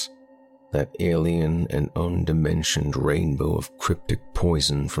amorphousness, that alien and undimensioned rainbow of cryptic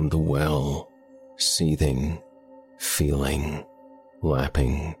poison from the well, seething, feeling,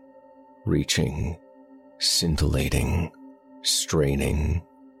 lapping, reaching, scintillating, straining,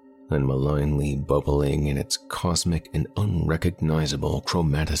 and malignly bubbling in its cosmic and unrecognizable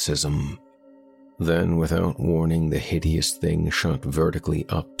chromaticism. Then, without warning, the hideous thing shot vertically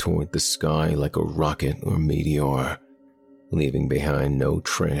up toward the sky like a rocket or meteor, leaving behind no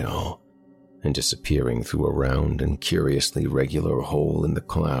trail, and disappearing through a round and curiously regular hole in the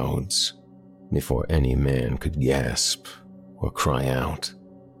clouds before any man could gasp or cry out.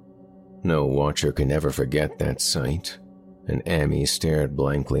 No watcher can ever forget that sight, and Amy stared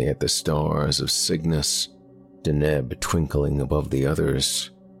blankly at the stars of Cygnus, Deneb twinkling above the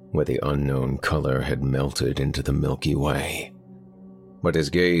others, where the unknown color had melted into the Milky Way. But his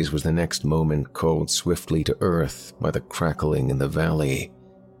gaze was the next moment called swiftly to earth by the crackling in the valley.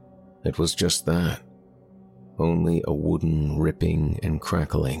 It was just that, only a wooden ripping and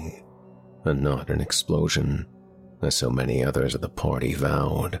crackling, and not an explosion, as so many others of the party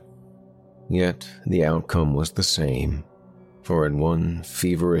vowed. Yet the outcome was the same, for in one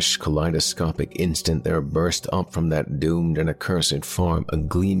feverish kaleidoscopic instant there burst up from that doomed and accursed farm a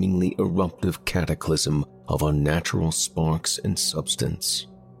gleamingly eruptive cataclysm of unnatural sparks and substance,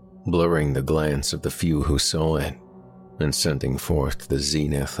 blurring the glance of the few who saw it, and sending forth the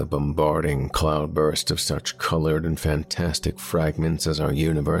zenith a bombarding cloudburst of such colored and fantastic fragments as our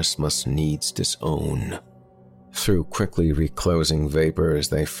universe must needs disown. Through quickly reclosing vapors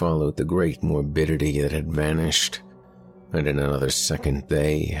they followed the great morbidity that had vanished, and in another second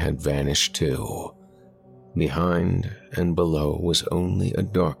they had vanished too. Behind and below was only a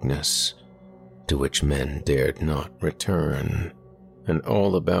darkness, to which men dared not return, and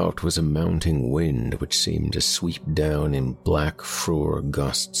all about was a mounting wind which seemed to sweep down in black frore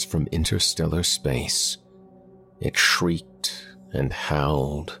gusts from interstellar space. It shrieked and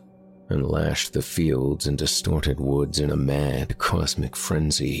howled, and lashed the fields and distorted woods in a mad cosmic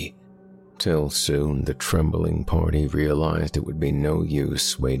frenzy, till soon the trembling party realized it would be no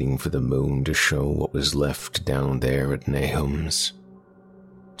use waiting for the moon to show what was left down there at Nahum's.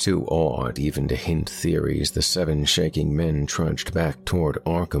 Too awed even to hint theories, the 7 shaking men trudged back toward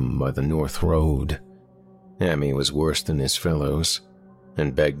Arkham by the North Road. Ammi was worse than his fellows,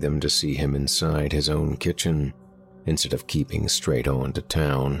 and begged them to see him inside his own kitchen, instead of keeping straight on to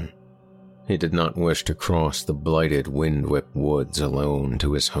town. He did not wish to cross the blighted wind-whipped woods alone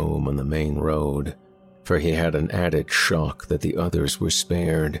to his home on the main road, for he had an added shock that the others were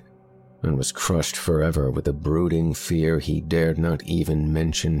spared, and was crushed forever with a brooding fear he dared not even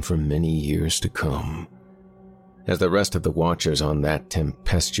mention for many years to come. As the rest of the watchers on that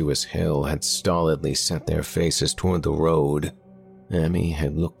tempestuous hill had stolidly set their faces toward the road, Ammi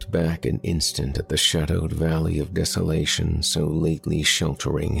had looked back an instant at the shadowed valley of desolation so lately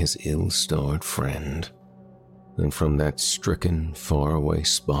sheltering his ill-starred friend, and from that stricken, faraway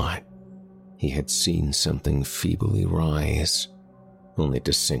spot, he had seen something feebly rise, only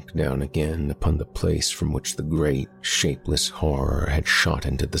to sink down again upon the place from which the great, shapeless horror had shot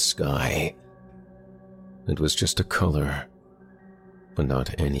into the sky. It was just a color, but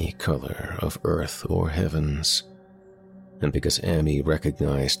not any color of earth or heavens. And because Ammi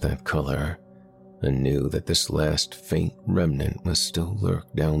recognized that color, and knew that this last faint remnant must still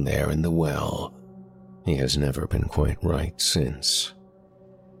lurk down there in the well, he has never been quite right since.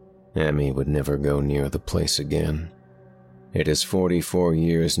 Ammi would never go near the place again. It is 44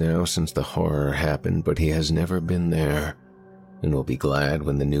 years now since the horror happened, but he has never been there, and will be glad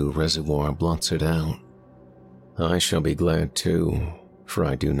when the new reservoir blots it out. I shall be glad too, for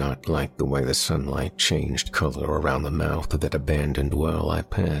I do not like the way the sunlight changed color around the mouth of that abandoned well I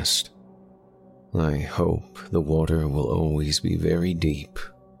passed. I hope the water will always be very deep,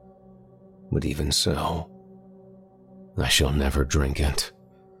 but even so, I shall never drink it.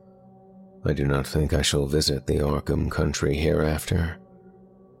 I do not think I shall visit the Arkham country hereafter.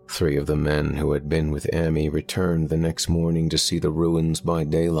 3 of the men who had been with Ammi returned the next morning to see the ruins by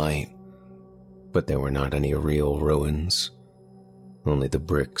daylight, but there were not any real ruins. Only the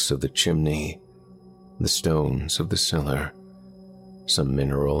bricks of the chimney, the stones of the cellar, some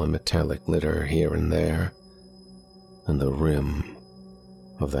mineral and metallic litter here and there, and the rim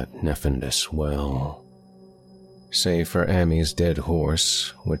of that nefandous well. Save for Ammi's dead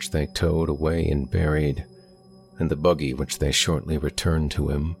horse, which they towed away and buried, and the buggy which they shortly returned to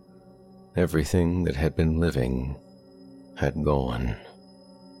him, everything that had been living had gone.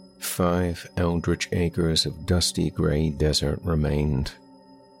 5 eldritch acres of dusty gray desert remained,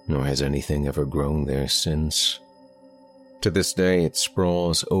 nor has anything ever grown there since. To this day it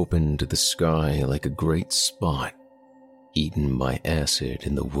sprawls open to the sky like a great spot, eaten by acid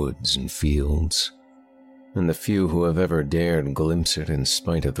in the woods and fields, and the few who have ever dared glimpse it in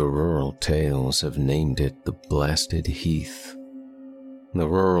spite of the rural tales have named it the Blasted Heath. The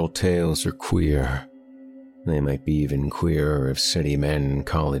rural tales are queer. They might be even queerer if city men and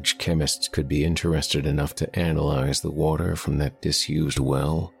college chemists could be interested enough to analyze the water from that disused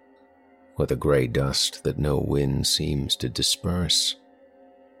well, or the gray dust that no wind seems to disperse.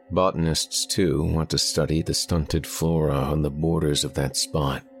 Botanists, too, want to study the stunted flora on the borders of that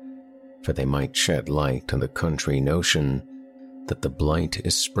spot, for they might shed light on the country notion that the blight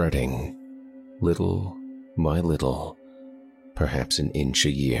is spreading, little by little, perhaps an inch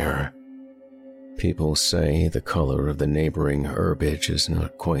a year. People say the color of the neighboring herbage is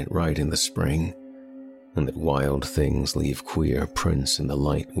not quite right in the spring, and that wild things leave queer prints in the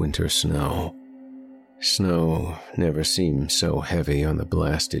light winter snow. Snow never seems so heavy on the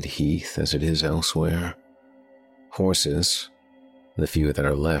Blasted Heath as it is elsewhere. Horses, The few that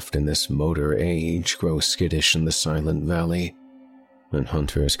are left in this motor age grow skittish in the silent valley, and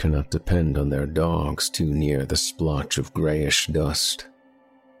hunters cannot depend on their dogs too near the splotch of grayish dust.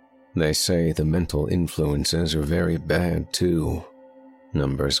 They say the mental influences are very bad too.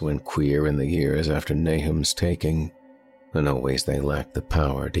 Numbers went queer in the years after Nahum's taking, and always they lacked the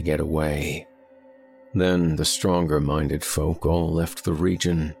power to get away. Then the stronger-minded folk all left the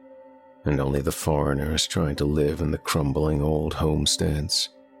region, and only the foreigners tried to live in the crumbling old homesteads.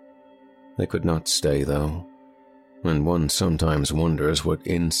 They could not stay, though, and one sometimes wonders what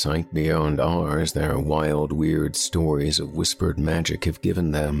insight beyond ours their wild, weird stories of whispered magic have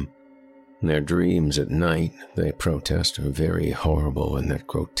given them. Their dreams at night, they protest, are very horrible in that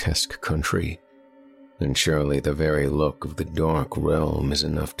grotesque country, and surely the very look of the dark realm is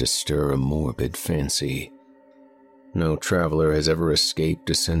enough to stir a morbid fancy. No traveler has ever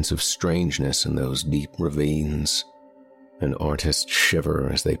escaped a sense of strangeness in those deep ravines, and artists shiver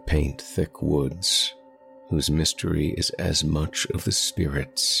as they paint thick woods, whose mystery is as much of the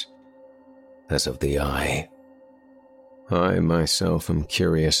spirits as of the eye. I myself am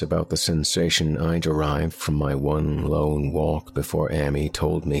curious about the sensation I derived from my one lone walk before Ammi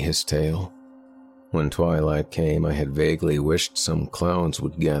told me his tale. When twilight came, I had vaguely wished some clouds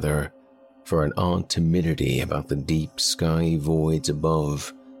would gather, for an odd timidity about the deep sky voids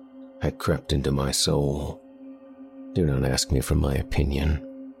above had crept into my soul. Do not ask me for my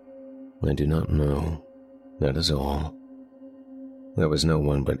opinion. I do not know, that is all. There was no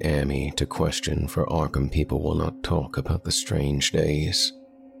one but Ammi to question, for Arkham people will not talk about the strange days,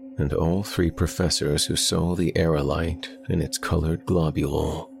 and all 3 professors who saw the aerolite in its colored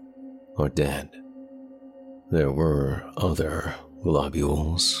globule are dead. There were other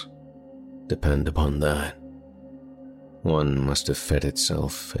globules. Depend upon that. One must have fed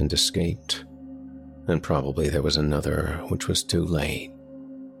itself and escaped, and probably there was another which was too late.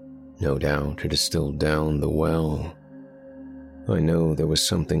 No doubt it is still down the well. I know there was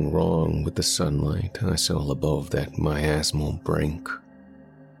something wrong with the sunlight I saw above that miasmal brink.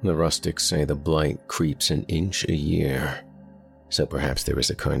 The rustics say the blight creeps an inch a year, so perhaps there is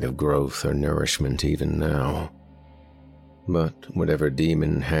a kind of growth or nourishment even now. But whatever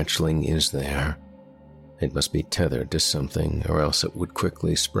demon hatchling is there, it must be tethered to something, or else it would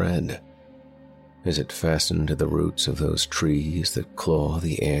quickly spread. Is it fastened to the roots of those trees that claw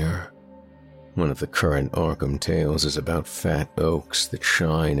the air? One of the current Arkham tales is about fat oaks that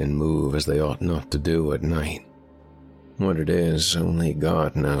shine and move as they ought not to do at night. What it is, only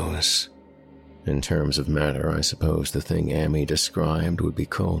God knows. In terms of matter, I suppose the thing Ammi described would be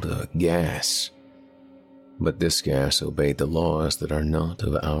called a gas. But this gas obeyed the laws that are not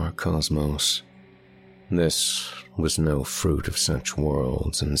of our cosmos. This was no fruit of such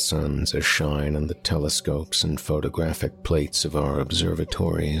worlds and suns as shine on the telescopes and photographic plates of our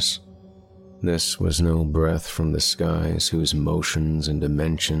observatories. This was no breath from the skies whose motions and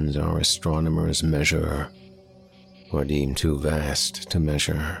dimensions our astronomers measure, or deem too vast to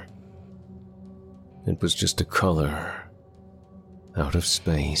measure. It was just a color, out of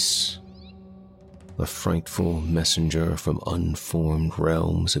space, a frightful messenger from unformed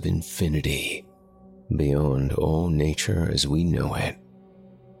realms of infinity, beyond all nature as we know it,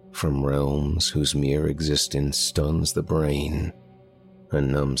 from realms whose mere existence stuns the brain and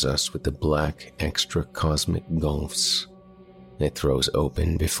numbs us with the black extra-cosmic gulfs it throws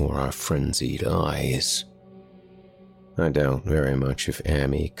open before our frenzied eyes. I doubt very much if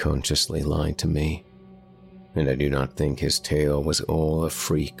Ammi consciously lied to me, and I do not think his tale was all a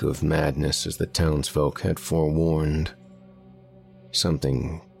freak of madness as the townsfolk had forewarned.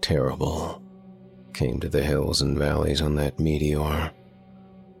 Something terrible came to the hills and valleys on that meteor,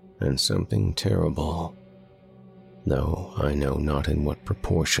 and something terrible, though I know not in what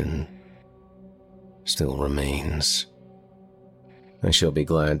proportion, still remains. I shall be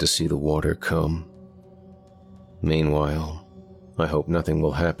glad to see the water come. Meanwhile, I hope nothing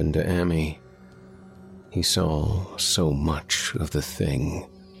will happen to Ammi. He saw so much of the thing,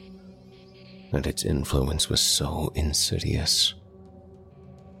 and its influence was so insidious.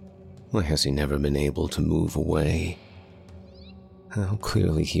 Why has he never been able to move away? How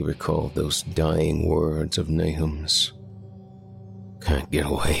clearly he recalled those dying words of Nahum's. Can't get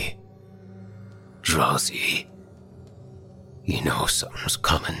away. Drowsy. You know something's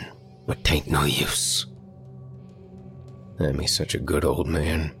coming, but 'tain't no use. Ammi's such a good old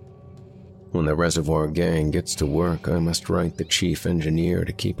man. When the Reservoir Gang gets to work, I must write the chief engineer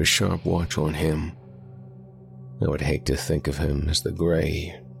to keep a sharp watch on him. I would hate to think of him as the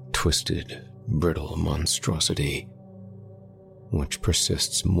gray, twisted, brittle monstrosity, which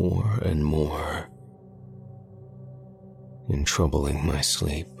persists more and more. and troubling my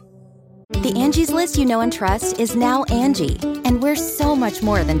sleep. The Angie's List you know and trust is now Angie, and we're so much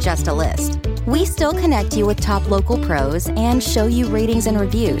more than just a list. We still connect you with top local pros and show you ratings and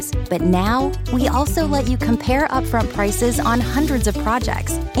reviews, but now we also let you compare upfront prices on hundreds of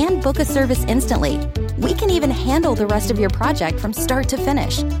projects and book a service instantly. We can even handle the rest of your project from start to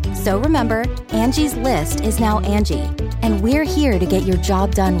finish. So remember, Angie's List is now Angie, and we're here to get your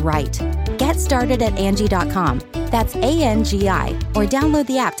job done right. Get started at Angie.com. That's ANGI, or download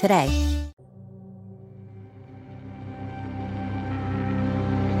the app today.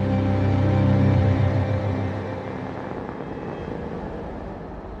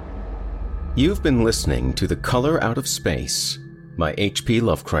 You've been listening to The Color Out of Space by H.P.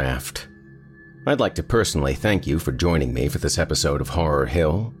 Lovecraft. I'd like to personally thank you for joining me for this episode of Horror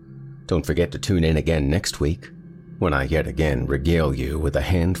Hill. Don't forget to tune in again next week, when I yet again regale you with a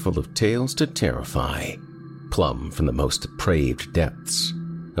handful of tales to terrify, plumb from the most depraved depths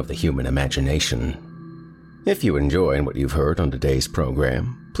of the human imagination. If you enjoyed what you've heard on today's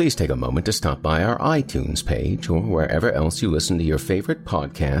program, please take a moment to stop by our iTunes page or wherever else you listen to your favorite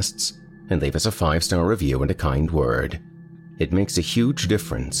podcasts and leave us a 5-star review and a kind word. It makes a huge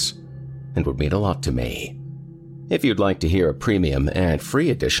difference and would mean a lot to me. If you'd like to hear a premium ad-free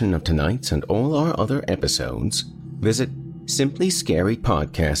edition of tonight's and all our other episodes, visit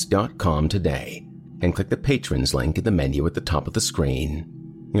simplyscarypodcast.com today and click the Patrons link in the menu at the top of the screen.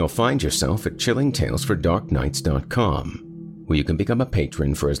 You'll find yourself at chillingtalesfordarknights.com, where you can become a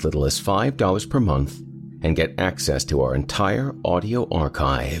patron for as little as $5 per month and get access to our entire audio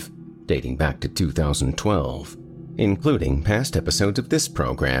archive dating back to 2012, including past episodes of this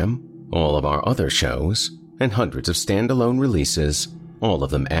program, all of our other shows, and hundreds of standalone releases, all of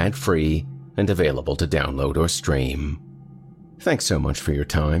them ad-free and available to download or stream. Thanks so much for your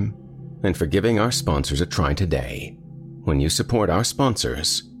time and for giving our sponsors a try today. When you support our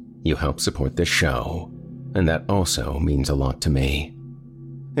sponsors, you help support this show, and that also means a lot to me.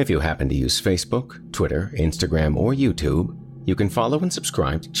 If you happen to use Facebook, Twitter, Instagram, or YouTube, you can follow and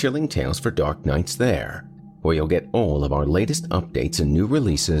subscribe to Chilling Tales for Dark Nights there, where you'll get all of our latest updates and new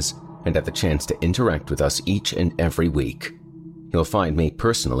releases and have the chance to interact with us each and every week. You'll find me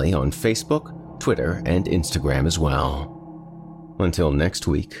personally on Facebook, Twitter, and Instagram as well. Until next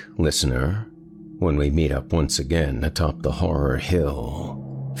week, listener, when we meet up once again atop the Horror Hill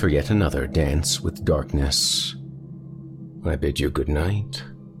for yet another dance with darkness, I bid you good night.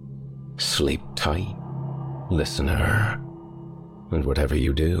 Sleep tight, listener. And whatever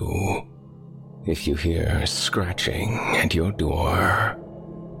you do, if you hear scratching at your door,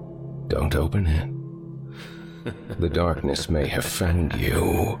 don't open it. The darkness may have found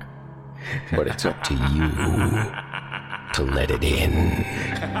you, but it's up to you to let it in.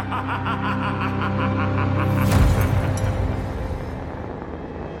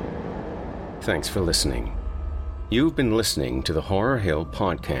 Thanks for listening. You've been listening to the Horror Hill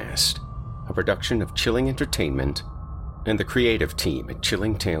Podcast, a production of Chilling Entertainment and the creative team at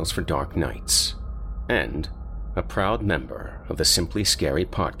Chilling Tales for Dark Nights, and a proud member of the Simply Scary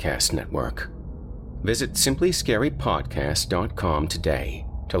Podcast Network. Visit simplyscarypodcast.com today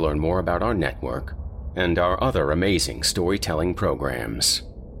to learn more about our network and our other amazing storytelling programs.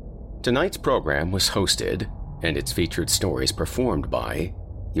 Tonight's program was hosted, and its featured stories performed by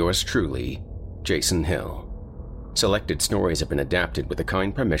yours truly, Jason Hill. Selected stories have been adapted with the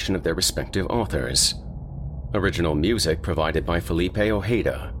kind permission of their respective authors. Original music provided by Felipe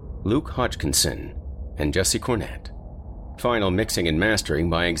Ojeda, Luke Hodgkinson, and Jesse Cornett. Final mixing and mastering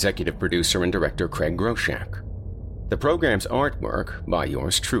by executive producer and director Craig Groshak. The program's artwork by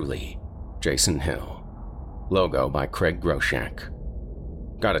yours truly, Jason Hill. Logo by Craig Groshak.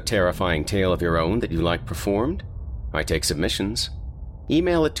 Got a terrifying tale of your own that you like performed? I take submissions.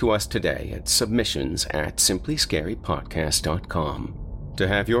 Email it to us today at submissions@simplyscarypodcast.com to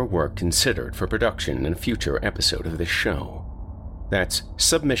have your work considered for production in a future episode of this show. That's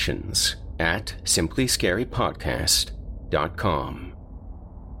submissions@simplyscarypodcast.com.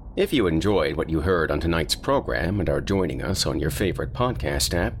 If you enjoyed what you heard on tonight's program and are joining us on your favorite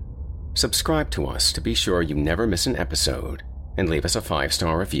podcast app, subscribe to us to be sure you never miss an episode and leave us a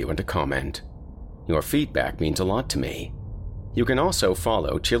 5-star review and a comment. Your feedback means a lot to me. You can also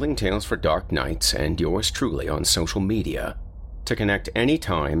follow Chilling Tales for Dark Nights and yours truly on social media to connect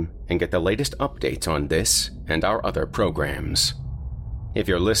anytime and get the latest updates on this and our other programs. If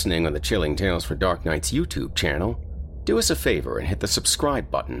you're listening on the Chilling Tales for Dark Nights YouTube channel, do us a favor and hit the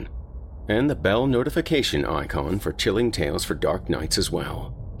subscribe button and the bell notification icon for Chilling Tales for Dark Nights as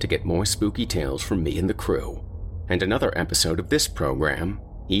well to get more spooky tales from me and the crew, and another episode of this program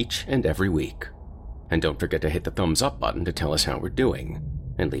each and every week. And don't forget to hit the thumbs up button to tell us how we're doing,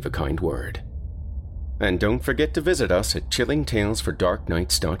 and leave a kind word. And don't forget to visit us at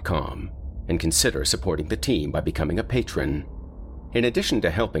chillingtalesfordarknights.com and consider supporting the team by becoming a patron. In addition to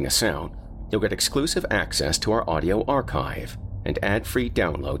helping us out, you'll get exclusive access to our audio archive and ad-free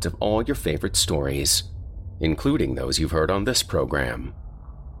downloads of all your favorite stories, including those you've heard on this program.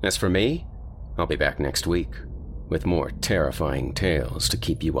 As for me, I'll be back next week with more terrifying tales to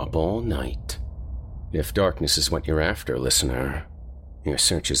keep you up all night. If darkness is what you're after, listener, your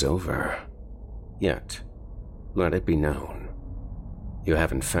search is over. Yet, let it be known, you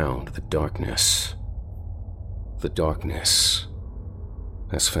haven't found the darkness. The darkness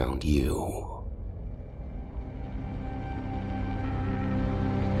has found you.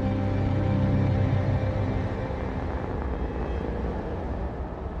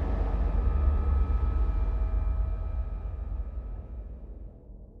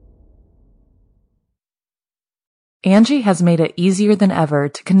 Angie has made it easier than ever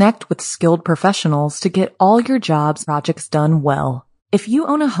to connect with skilled professionals to get all your jobs projects done well. If you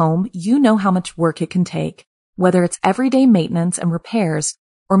own a home, you know how much work it can take, whether it's everyday maintenance and repairs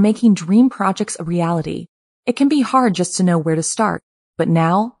or making dream projects a reality. It can be hard just to know where to start, but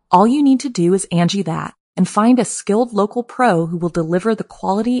now all you need to do is Angie that and find a skilled local pro who will deliver the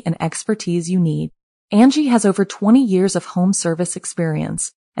quality and expertise you need. Angie has over 20 years of home service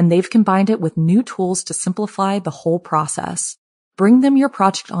experience, and they've combined it with new tools to simplify the whole process. Bring them your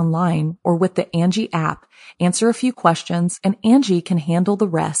project online or with the Angie app, answer a few questions, and Angie can handle the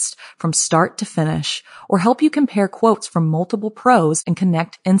rest from start to finish, or help you compare quotes from multiple pros and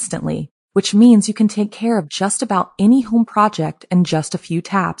connect instantly, which means you can take care of just about any home project in just a few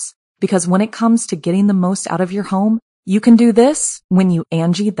taps. Because when it comes to getting the most out of your home, you can do this when you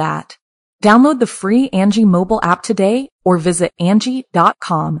Angie that. Download the free Angie mobile app today or visit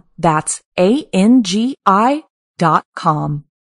Angie.com. That's ANGI.com.